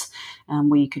as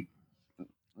where you could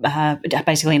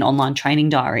basically an online training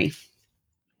diary.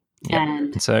 Yeah.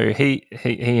 And so he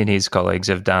and his colleagues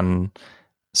have done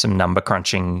some number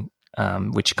crunching,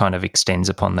 which kind of extends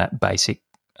upon that basic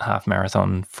half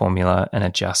marathon formula and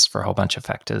adjusts for a whole bunch of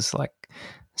factors like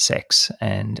sex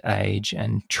and age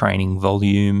and training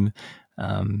volume,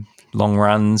 long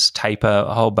runs, taper,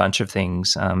 a whole bunch of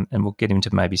things. And we'll get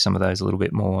into maybe some of those a little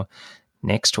bit more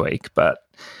next week. But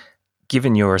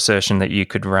given your assertion that you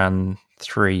could run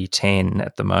 3:10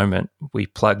 at the moment, we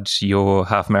plugged your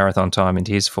half marathon time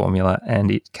into his formula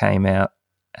and it came out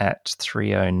at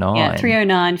 3:09. Yeah,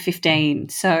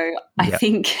 3:09:15. So I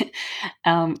think,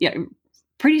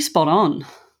 pretty spot on.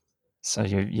 So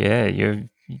you're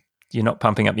not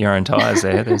pumping up your own tires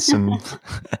there. There's some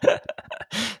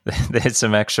there's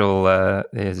some actual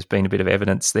there's been a bit of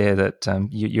evidence there that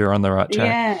you're on the right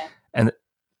track. Yeah.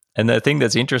 And the thing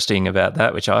that's interesting about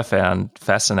that, which I found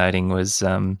fascinating, was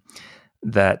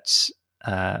that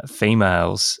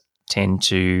females tend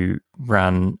to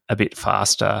run a bit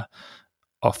faster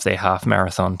off their half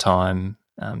marathon time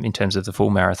in terms of the full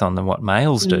marathon than what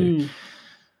males do.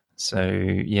 So,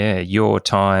 yeah, your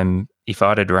time, if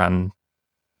I'd had run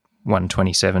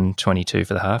 1:27:22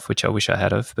 for the half, which I wish I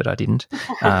had of, but I didn't,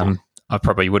 I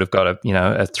probably would have got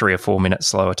a 3 or 4 minute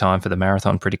slower time for the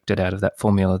marathon predicted out of that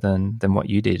formula than what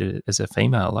you did as a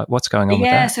female. Like, what's going on with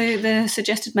that? Yeah, so the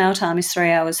suggested male time is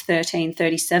 3 hours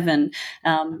 13:37.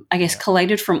 I guess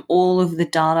collated from all of the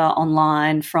data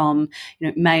online from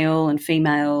male and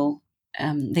female.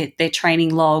 Their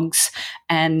training logs,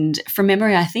 and from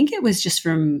memory, I think it was just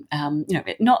from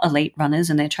not elite runners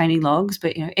and their training logs,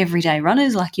 but everyday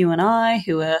runners like you and I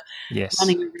who are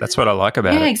running. That's what I like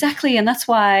about it. Yeah, exactly, and that's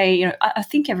why I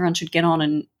think everyone should get on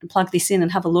and plug this in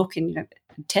and have a look and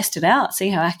test it out, see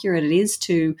how accurate it is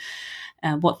to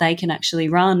what they can actually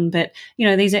run. But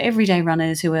these are everyday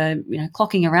runners who are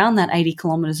clocking around that 80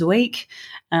 kilometres a week,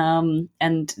 and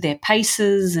their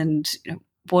paces and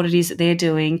what it is that they're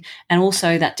doing, and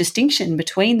also that distinction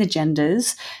between the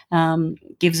genders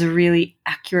gives a really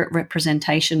accurate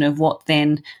representation of what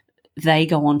then they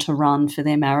go on to run for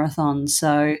their marathon.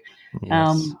 So,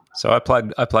 so I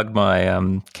plugged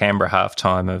my Canberra half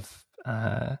time of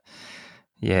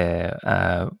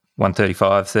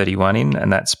 1:35:31 in,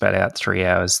 and that spat out 3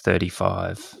 hours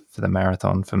 35 for the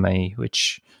marathon for me,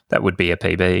 which that would be a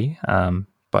PB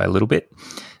by a little bit.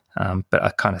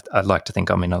 But I'd like to think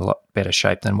I'm in a lot better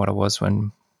shape than what I was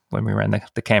when we ran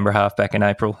the Canberra half back in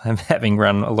April, and having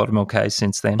run a lot of more Ks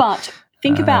since then. But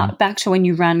think about back to when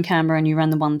you ran Canberra and you ran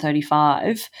the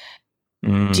 1:35.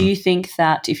 Do you think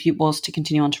that if you was to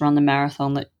continue on to run the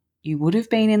marathon that you would have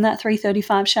been in that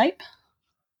 3:35 shape?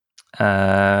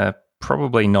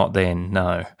 Probably not then,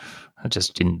 no. I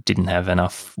just didn't have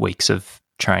enough weeks of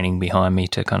training behind me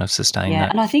to kind of sustain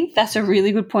that. And I think that's a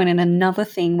really good point. And another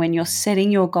thing, when you're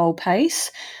setting your goal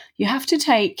pace, you have to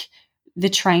take the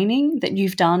training that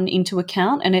you've done into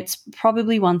account. And it's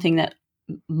probably one thing that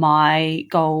my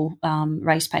goal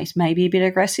race pace may be a bit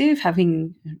aggressive,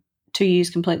 having 2 years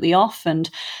completely off, and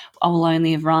I will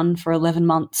only have run for 11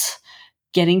 months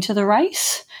getting to the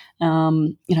race.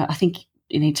 I think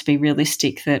you need to be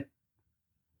realistic that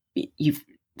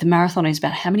the marathon is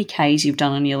about how many Ks you've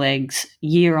done on your legs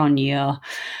year on year,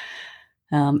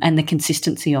 and the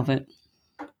consistency of it.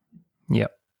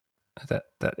 Yep, that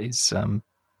is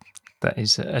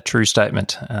a true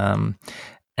statement.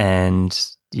 And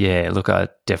yeah, look, I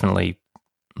definitely,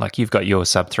 like, you've got your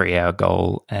sub 3 hour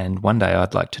goal, and one day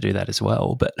I'd like to do that as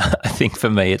well. But I think for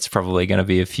me, it's probably going to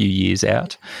be a few years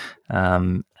out.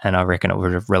 And I reckon it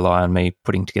would rely on me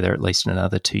putting together at least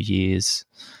another 2 years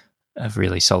of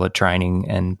really solid training,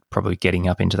 and probably getting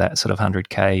up into that sort of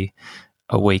 100K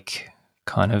a week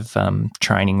kind of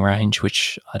training range,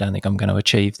 which I don't think I'm going to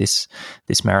achieve this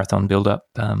marathon build-up.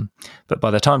 But by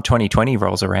the time 2020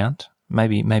 rolls around,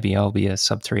 maybe I'll be a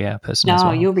sub 3 hour person as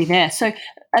well. No, you'll be there. So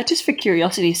just for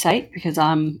curiosity's sake, because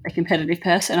I'm a competitive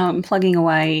person, I'm plugging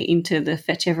away into the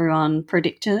Fetch Everyone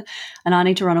predictor, and I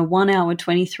need to run a 1 hour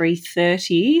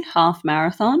 23:30 half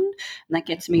marathon, and that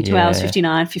gets me 2 hours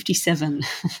 59:57.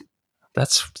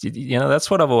 That's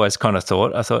what I've always kind of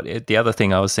thought. I thought the other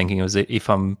thing I was thinking was that if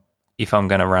I'm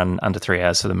going to run under 3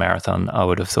 hours for the marathon, I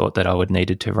would have thought that I would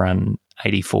needed to run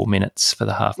 84 minutes for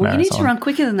the half marathon. You need to run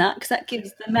quicker than that, because that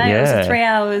gives the males 3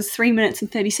 hours 3 minutes and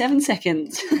 37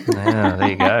 seconds. Yeah,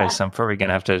 there you go. So I'm probably going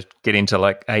to have to get into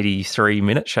like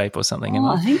 83-minute shape or something.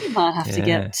 I think you might have to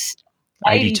get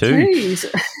 82.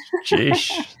 Jeez,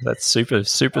 that's super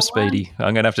speedy.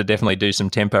 I'm going to have to definitely do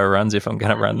some tempo runs if I'm going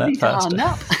to run that faster.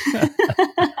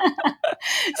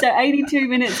 So 82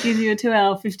 minutes gives you a 2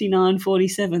 hour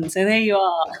 59:47. So there you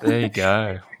are. There you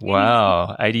go.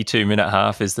 Wow. 82-minute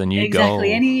half is the new goal.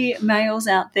 Exactly. Any males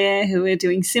out there who are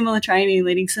doing similar training,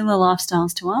 leading similar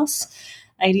lifestyles to us,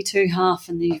 82 half,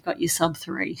 and then you've got your sub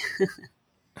 3.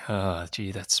 Oh,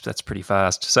 gee, that's pretty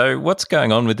fast. So what's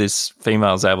going on with this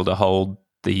females able to hold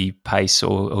the pace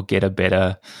or get a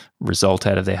better result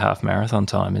out of their half marathon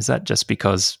time? Is that just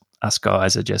because us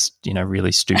guys are just,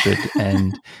 really stupid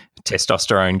and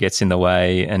testosterone gets in the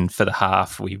way, and for the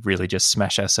half we really just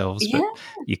smash ourselves, but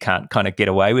you can't kind of get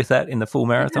away with that in the full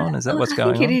marathon? Is that what's going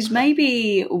on? I think it is.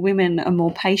 Maybe women are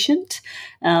more patient,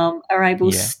 are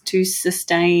able to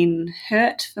sustain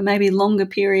hurt for maybe longer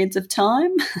periods of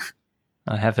time.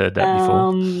 I have heard that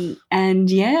before.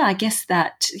 And I guess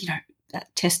that, that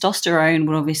testosterone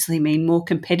would obviously mean more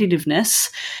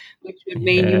competitiveness, which would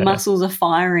mean your muscles are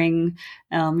firing,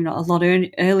 a lot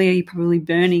earlier. You're probably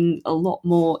burning a lot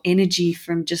more energy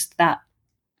from just that,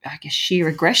 I guess, sheer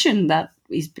aggression that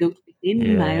is built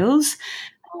within males.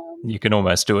 You can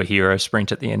almost do a hero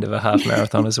sprint at the end of a half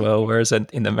marathon as well, whereas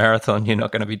in the marathon you're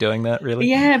not going to be doing that really.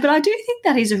 Yeah, but I do think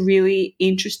that is a really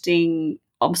interesting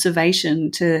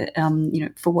observation to,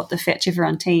 for what the Fetch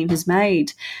Everyone team has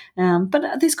made.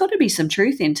 But there's got to be some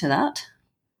truth into that.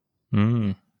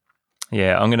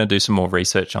 Yeah, I'm going to do some more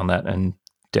research on that and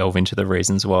delve into the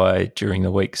reasons why during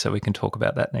the week, so we can talk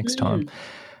about that next time.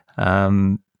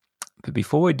 But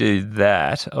before we do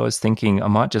that, I was thinking I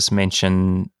might just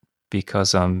mention,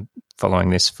 because I'm following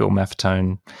this Phil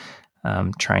Maffetone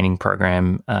training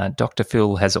program, Dr.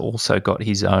 Phil has also got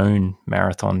his own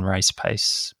marathon race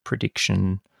pace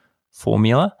prediction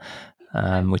formula,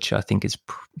 which I think is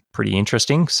pretty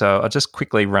interesting. So I'll just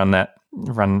quickly run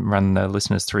the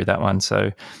listeners through that one.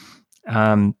 So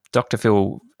Dr.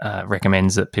 Phil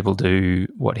recommends that people do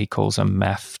what he calls a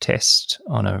MAF test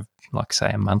on a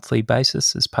monthly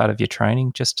basis as part of your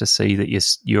training, just to see that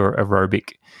your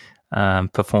aerobic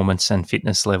performance and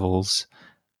fitness levels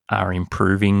are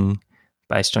improving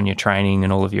based on your training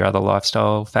and all of your other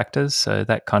lifestyle factors. So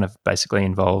that kind of basically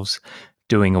involves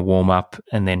doing a warm-up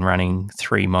and then running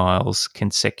 3 miles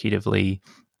consecutively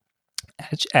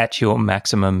at your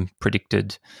maximum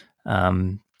predicted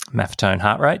Maffetone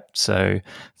heart rate. So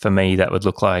for me, that would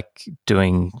look like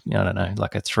doing,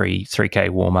 like a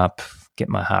 3K warm-up, get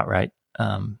my heart rate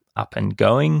up and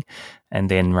going,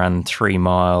 and then run 3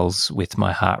 miles with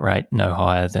my heart rate no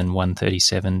higher than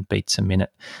 137 beats a minute.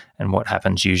 And what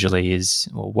happens usually is,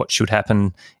 or what should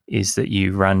happen, is that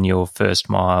you run your first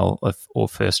mile or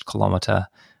first kilometre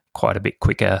quite a bit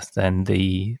quicker than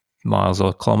the miles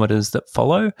or kilometres that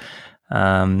follow.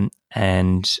 And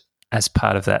as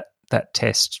part of that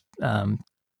test,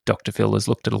 Dr. Phil has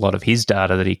looked at a lot of his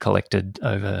data that he collected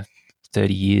over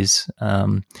 30 years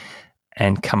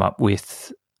and come up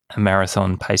with a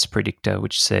marathon pace predictor,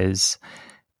 which says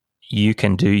you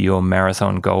can do your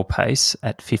marathon goal pace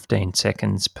at 15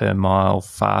 seconds per mile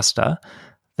faster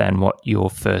than what your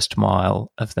first mile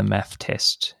of the MAF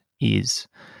test is.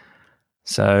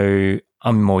 So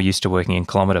I'm more used to working in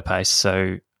kilometre pace,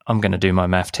 so I'm going to do my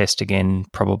MAF test again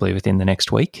probably within the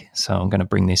next week. So I'm going to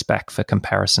bring this back for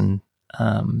comparison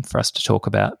for us to talk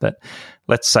about. But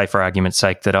let's say, for argument's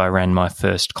sake, that I ran my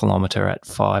first kilometre at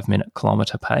 5-minute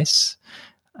kilometre pace.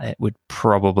 It would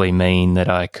probably mean that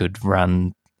I could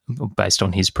run, based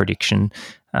on his prediction,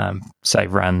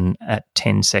 run at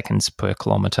 10 seconds per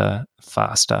kilometre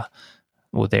faster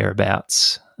or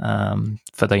thereabouts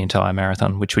for the entire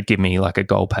marathon, which would give me like a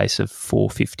goal pace of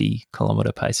 4:50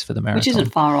 kilometre pace for the marathon. Which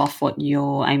isn't far off what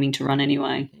you're aiming to run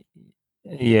anyway.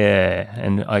 Yeah,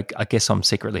 and I guess I'm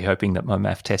secretly hoping that my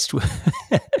MAF test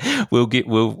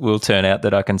will turn out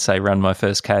that I can run my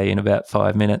first K in about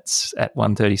 5 minutes at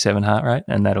 137 heart rate,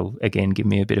 and that'll again give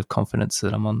me a bit of confidence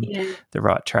that I'm on the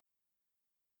right track.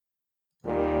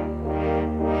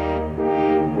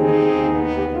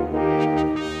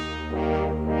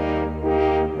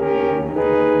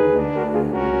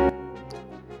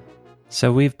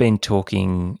 So we've been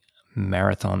talking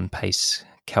marathon pace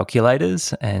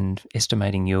calculators and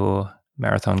estimating your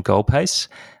marathon goal pace.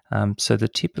 So the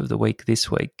tip of the week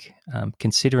this week,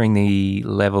 considering the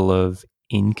level of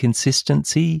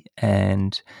inconsistency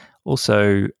and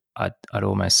also I'd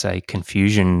almost say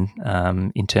confusion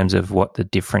in terms of what the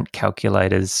different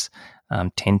calculators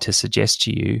tend to suggest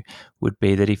to you, would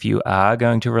be that if you are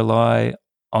going to rely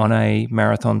on a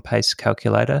marathon pace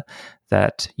calculator,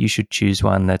 that you should choose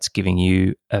one that's giving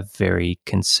you a very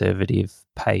conservative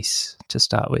pace to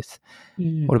start with.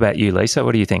 What about you, Lisa?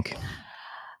 What do you think?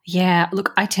 Yeah,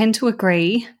 look, I tend to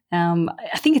agree.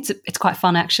 I think it's quite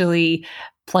fun actually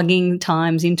plugging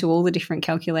times into all the different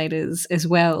calculators as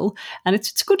well. And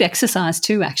it's good exercise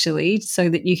too, actually, so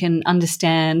that you can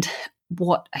understand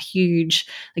what a huge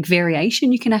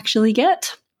variation you can actually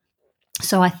get.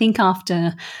 So I think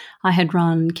after I had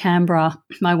run Canberra,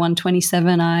 my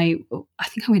 127, I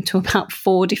think I went to about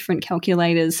 4 different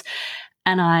calculators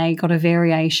and I got a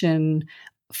variation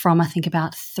from I think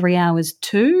about 3 hours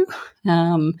 2,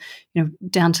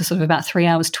 down to sort of about 3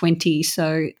 hours 20.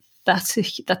 So that's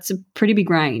a pretty big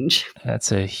range.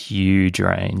 That's a huge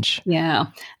range. Yeah.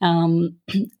 And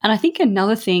I think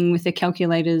another thing with the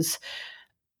calculators,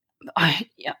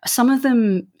 some of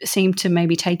them seem to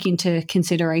maybe take into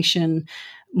consideration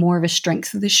more of a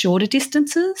strength of the shorter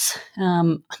distances.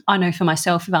 I know for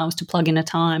myself, if I was to plug in a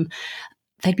time,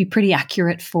 they'd be pretty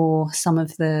accurate for some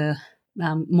of the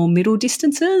more middle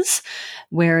distances.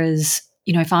 Whereas,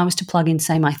 if I was to plug in,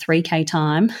 say, my 3K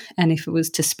time, and if it was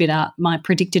to spit out my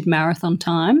predicted marathon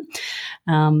time,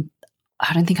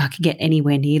 I don't think I could get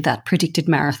anywhere near that predicted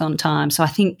marathon time. So I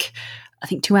think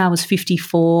 2 hours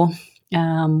 54,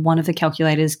 one of the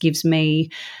calculators gives me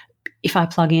if I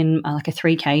plug in like a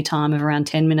 3K time of around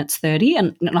 10 minutes 30,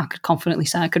 and I could confidently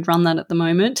say I could run that at the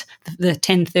moment, the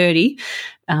 10:30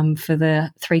 for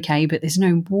the 3K, but there's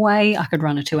no way I could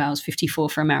run a 2 hours 54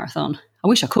 for a marathon. I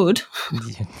wish I could.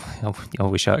 I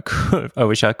wish I could. I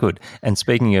wish I could. And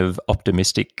speaking of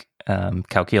optimistic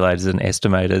calculators and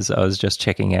estimators, I was just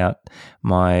checking out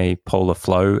my Polar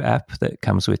Flow app that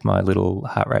comes with my little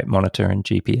heart rate monitor and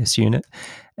GPS unit,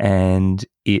 and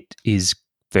it is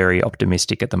very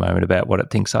optimistic at the moment about what it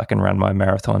thinks I can run my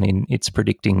marathon in. It's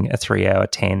predicting a 3 hour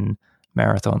 10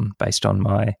 marathon based on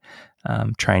my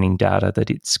training data that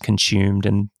it's consumed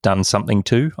and done something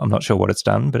to. I'm not sure what it's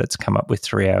done, but it's come up with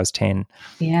 3 hours 10.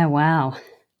 Yeah, wow.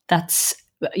 That's,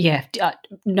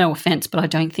 no offense, but I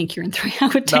don't think you're in 3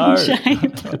 hour 10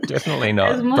 shape. Definitely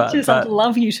not. As much as I'd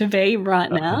love you to be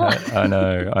right now. I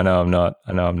know I'm not.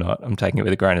 I'm taking it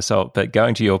with a grain of salt. But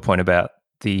going to your point about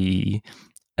the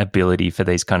ability for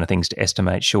these kind of things to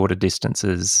estimate shorter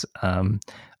distances,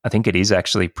 I think it is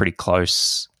actually pretty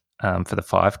close for the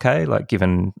 5K. Like,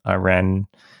 given I ran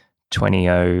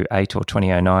 20:08 or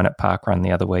 20:09 at Parkrun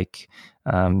the other week,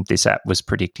 this app was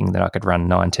predicting that I could run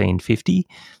 19:50,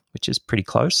 which is pretty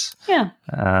close. Yeah.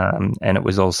 And it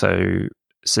was also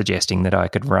suggesting that I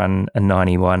could run a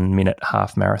 91-minute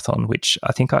half marathon, which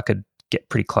I think I could get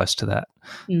pretty close to that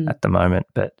at the moment.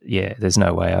 But yeah, there's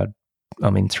no way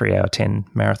I'm in 3 hour 10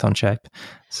 marathon shape.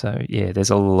 So yeah, there's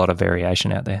a lot of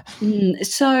variation out there.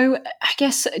 So I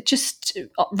guess just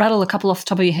rattle a couple off the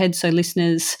top of your head so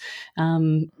listeners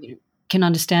can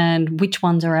understand which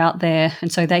ones are out there,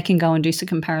 and so they can go and do some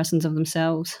comparisons of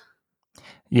themselves.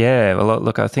 Yeah, well,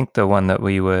 look, I think the one that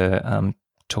we were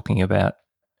talking about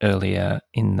earlier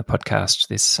in the podcast,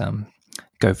 this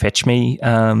Go Fetch Me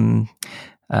Fetch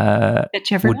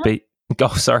everyone? would be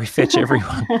Fetch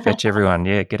Everyone. Fetch Everyone.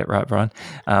 Yeah, get it right, Brian.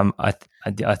 I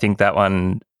think that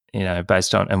one,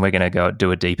 based on, and we're going to go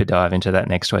do a deeper dive into that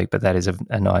next week, but that is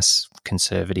a nice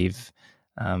conservative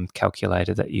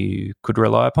calculator that you could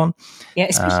rely upon. Yeah,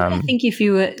 especially I think if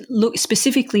you were look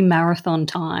specifically marathon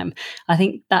time, I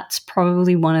think that's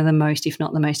probably one of the most, if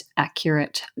not the most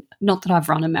accurate. Not that I've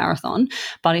run a marathon,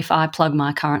 but if I plug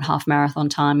my current half marathon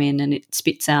time in and it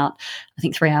spits out, I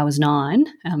think 3 hours 9.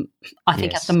 I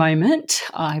think at the moment,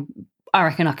 I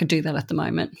reckon I could do that at the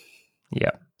moment.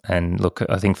 Yeah, and look,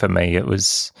 I think for me it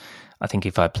was. I think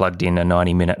if I plugged in a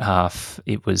 90-minute half,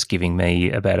 it was giving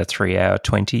me about a 3 hour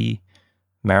 20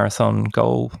 marathon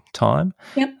goal time,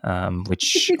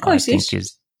 which I think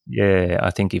is, I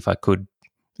think if I could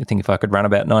run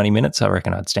about 90 minutes, I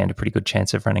reckon I'd stand a pretty good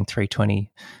chance of running 3:20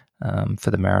 for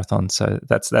the marathon. So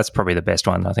that's probably the best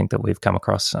one I think that we've come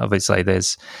across. Obviously,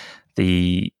 there's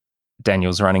the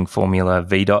Daniel's Running Formula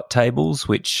VDOT tables,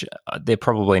 which they're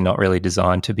probably not really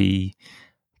designed to be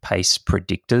pace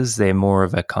predictors. They're more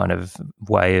of a kind of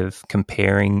way of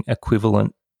comparing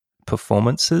equivalent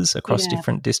performances across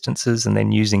different distances and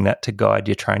then using that to guide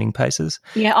your training paces.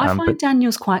 Yeah, I find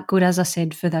Daniel's quite good, as I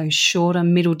said, for those shorter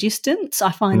middle distance.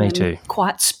 I find them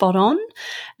quite spot on.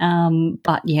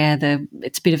 But yeah,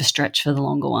 it's a bit of a stretch for the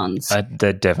longer ones.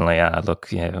 They definitely are. Look,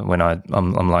 yeah, when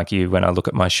I'm like you, when I look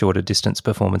at my shorter distance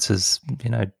performances,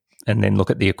 and then look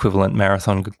at the equivalent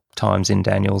marathon times in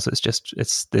Daniel's,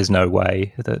 there's no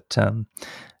way that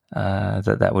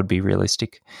that would be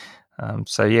realistic.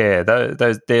 So yeah,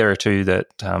 those there are two that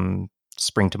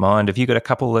spring to mind. Have you got a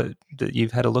couple that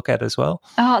you've had a look at as well?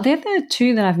 They're the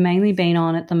two that I've mainly been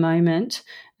on at the moment.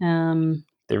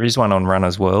 There is one on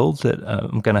Runner's World that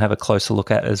I'm going to have a closer look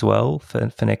at as well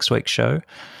for next week's show.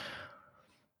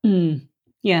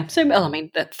 Yeah, so I mean,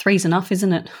 that 3's enough,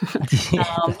 isn't it?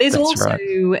 There's also,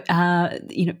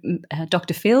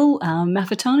 Dr. Phil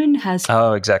Maffetone has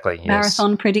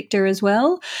marathon predictor as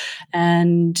well,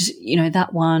 and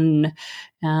that one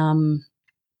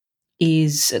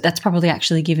that's probably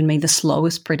actually given me the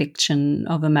slowest prediction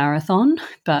of a marathon,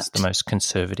 but it's the most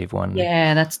conservative one.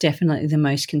 Yeah, that's definitely the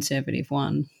most conservative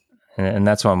one. And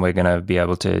that's one we're going to be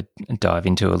able to dive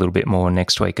into a little bit more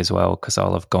next week as well, because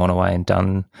I'll have gone away and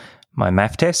done my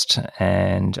MAF test,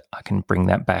 and I can bring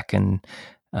that back and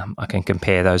I can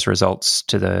compare those results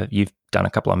to you've done a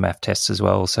couple of MAF tests as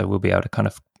well, so we'll be able to kind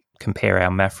of compare our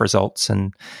MAF results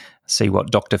and see what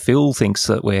Dr. Phil thinks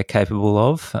that we're capable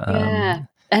of.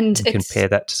 And compare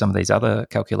that to some of these other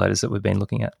calculators that we've been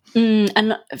looking at.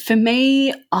 And for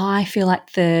me, I feel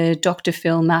like the Dr.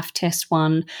 Phil MAF test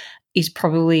one is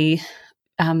probably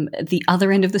the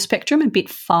other end of the spectrum, a bit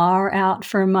far out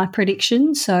from my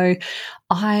prediction. So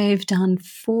I've done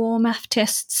 4 MAF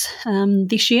tests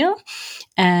this year,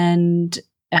 and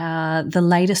the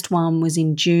latest one was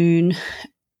in June,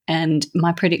 and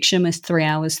my prediction was 3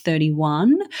 hours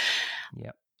 31.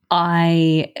 Yep.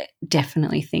 I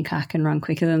definitely think I can run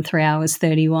quicker than 3 hours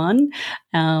 31.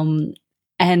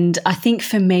 And I think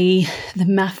for me, the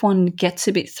MAF one gets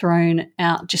a bit thrown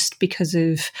out just because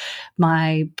of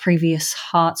my previous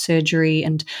heart surgery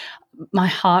and my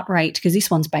heart rate, because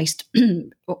this one's based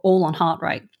all on heart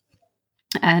rate.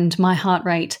 And my heart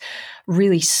rate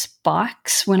really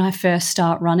spikes when I first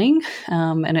start running,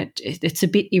 and it's a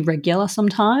bit irregular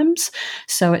sometimes.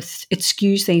 So it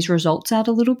skews these results out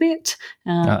a little bit.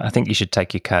 I think you should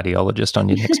take your cardiologist on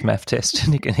your next MAF test,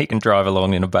 and he can drive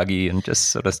along in a buggy and just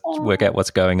sort of work out what's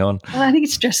going on. Well, I think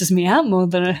it stresses me out more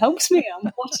than it helps me.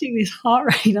 I'm watching this heart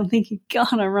rate. I'm thinking, God,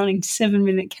 I'm running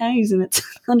 7-minute Ks and it's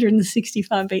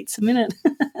 165 beats a minute.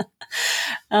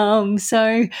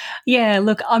 So, yeah,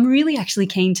 look, I'm really actually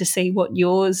keen to see what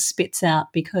yours spits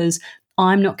out, because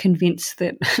I'm not convinced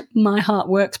that my heart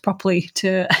works properly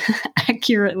to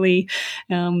accurately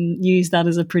use that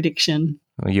as a prediction.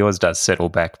 Well, yours does settle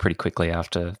back pretty quickly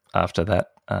after that.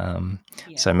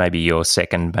 So maybe your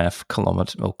second MAF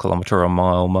kilometre or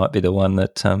mile might be the one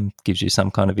that gives you some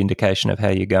kind of indication of how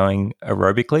you're going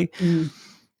aerobically.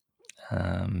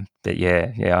 But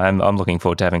I'm looking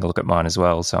forward to having a look at mine as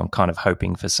well. So I'm kind of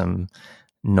hoping for some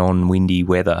non-windy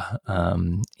weather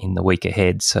in the week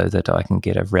ahead, so that I can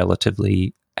get a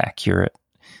relatively accurate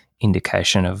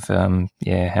indication of how and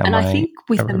my I think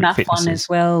with the MAF one is. as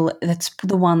well, that's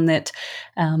the one that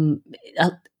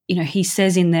he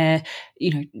says in there,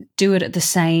 do it at the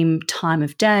same time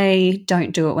of day.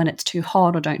 Don't do it when it's too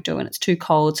hot, or don't do it when it's too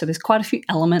cold. So there's quite a few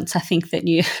elements I think that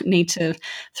you need to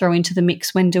throw into the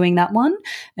mix when doing that one,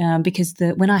 because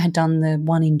when I had done the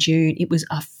one in June, it was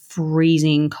a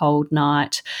freezing cold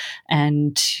night,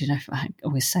 and I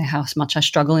always say how much I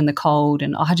struggle in the cold,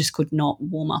 and I just could not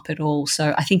warm up at all.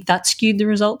 So I think that skewed the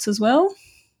results as well.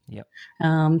 Yep.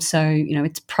 So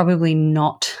it's probably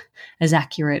not as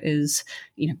accurate as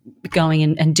going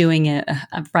and doing a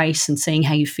race and seeing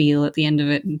how you feel at the end of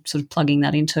it, and sort of plugging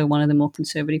that into one of the more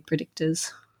conservative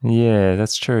predictors. Yeah,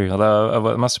 that's true.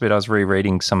 Although I must admit, I was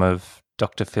rereading some of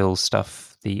Dr. Phil's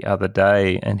stuff the other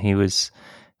day, and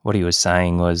what he was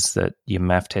saying was that your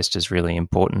MAF test is really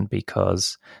important,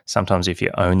 because sometimes if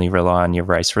you only rely on your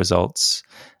race results,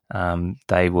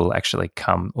 they will actually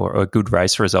come, or a good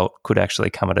race result could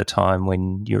actually come at a time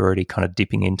when you're already kind of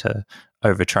dipping into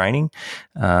overtraining.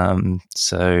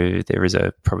 So there is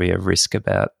probably a risk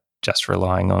about just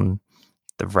relying on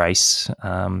the race,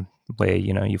 where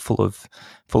you're full of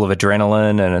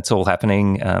adrenaline and it's all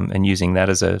happening, and using that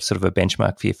as a sort of a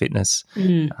benchmark for your fitness.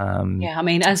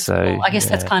 I guess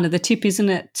that's kind of the tip, isn't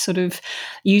it? Sort of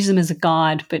use them as a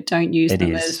guide, but don't use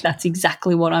them as that's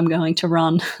exactly what I'm going to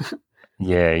run.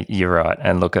 Yeah, you're right.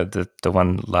 And look, at the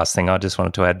one last thing I just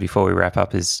wanted to add before we wrap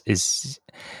up is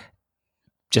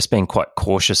just being quite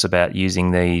cautious about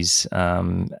using these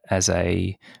as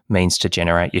a means to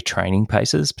generate your training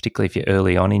paces, particularly if you're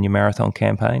early on in your marathon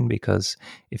campaign, because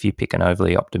if you pick an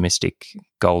overly optimistic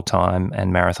goal time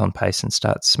and marathon pace and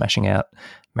start smashing out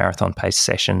marathon pace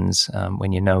sessions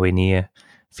when you're nowhere near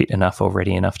fit enough or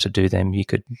ready enough to do them, you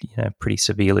could pretty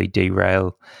severely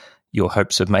derail your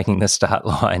hopes of making the start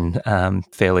line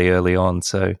fairly early on.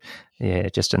 So, yeah,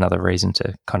 just another reason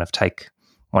to kind of take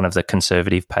one of the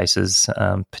conservative paces,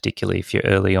 particularly if you're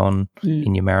early on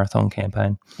in your marathon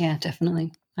campaign. Yeah,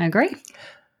 definitely. I agree.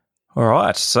 All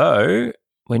right. So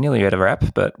we're nearly at a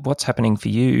wrap, but what's happening for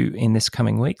you in this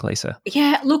coming week, Lisa?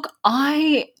 Yeah, look,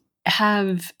 I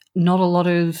have not a lot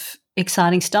of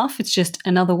exciting stuff. It's just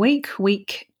another week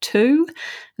 2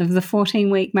 of the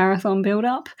 14-week marathon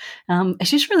build-up.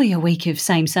 It's just really a week of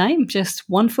same, just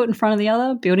one foot in front of the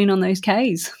other, building on those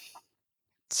Ks.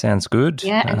 Sounds good.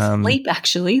 Yeah, and sleep,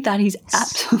 actually. That is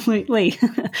absolutely,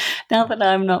 now that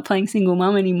I'm not playing single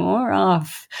mum anymore,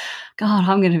 God,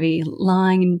 I'm going to be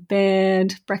lying in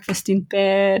bed, breakfast in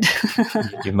bed.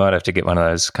 You might have to get one of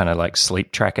those kind of like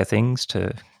sleep tracker things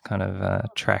to kind of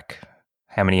track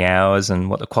how many hours and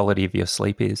what the quality of your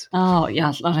sleep is. Oh,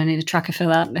 yeah, I don't need a tracker for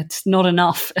that. It's not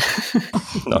enough.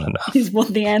 Not enough. Is what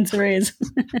the answer is.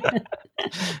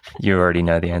 You already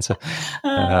know the answer.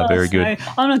 Very good.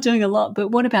 I'm not doing a lot, but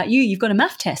what about you? You've got a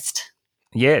MAF test.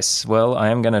 Yes. Well, I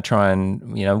am going to try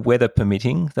and, weather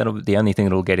permitting, the only thing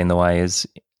that'll get in the way is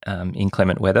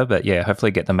inclement weather. But yeah, hopefully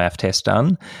get the MAF test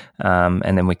done,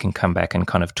 and then we can come back and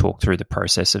kind of talk through the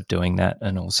process of doing that,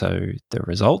 and also the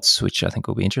results, which I think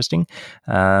will be interesting.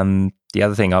 The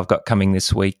other thing I've got coming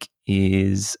this week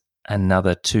is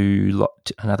another two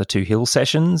hill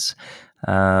sessions,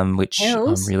 which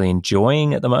I'm really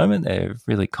enjoying at the moment. They're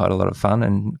really quite a lot of fun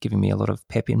and giving me a lot of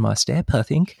pep in my step, I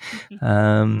think.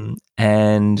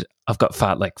 And I've got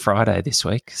Fartlek Friday this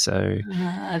week. So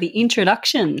the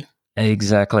introduction.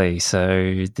 Exactly.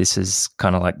 So this is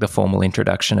kind of like the formal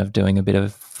introduction of doing a bit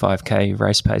of 5K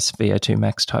race pace VO2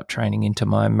 max type training into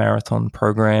my marathon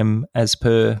program as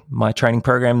per my training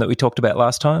program that we talked about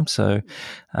last time. So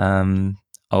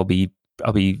I'll be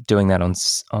doing that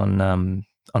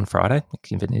on Friday,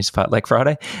 given it is Fartlek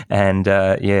Friday, and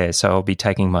so I'll be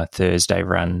taking my Thursday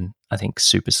run, I think,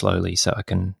 super slowly, so I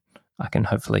can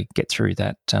hopefully get through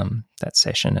that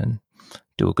session and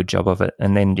do a good job of it.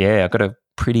 And then I've got a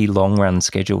pretty long run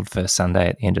scheduled for Sunday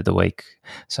at the end of the week,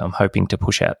 so I'm hoping to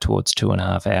push out towards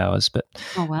 2.5 hours, but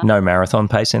no marathon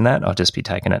pace in that. I'll just be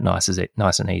taking it nice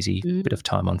and easy, bit of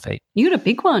time on feet. You got a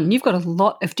big one. You've got a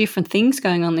lot of different things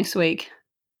going on this week.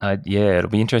 It'll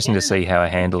be interesting to see how I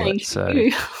handle it. So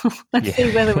let's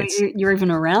see whether you're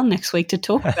even around next week to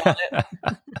talk about it.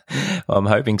 Well, I'm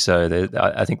hoping so.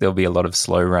 I think there'll be a lot of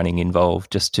slow running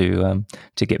involved just to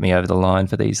get me over the line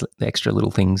for these extra little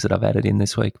things that I've added in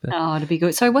this week. But it'll be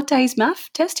good. So what day's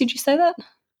math test? Did you say that?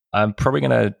 I'm probably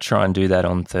going to try and do that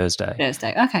on Thursday.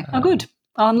 Okay. Good.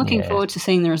 I'm looking forward to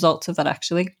seeing the results of that,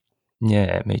 actually.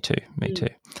 Yeah, me too.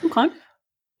 Okay.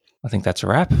 I think that's a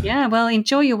wrap. Yeah, well,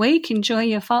 enjoy your week. Enjoy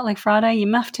your Fartlek Friday, your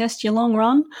math test, your long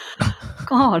run.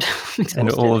 God. And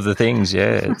all of the things,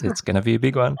 it's going to be a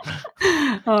big one.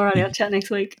 All right, I'll chat next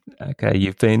week. Okay,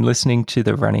 you've been listening to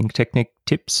the Running Technique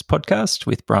Tips podcast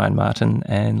with Brian Martin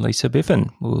and Lisa Biffin.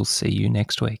 We'll see you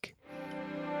next week.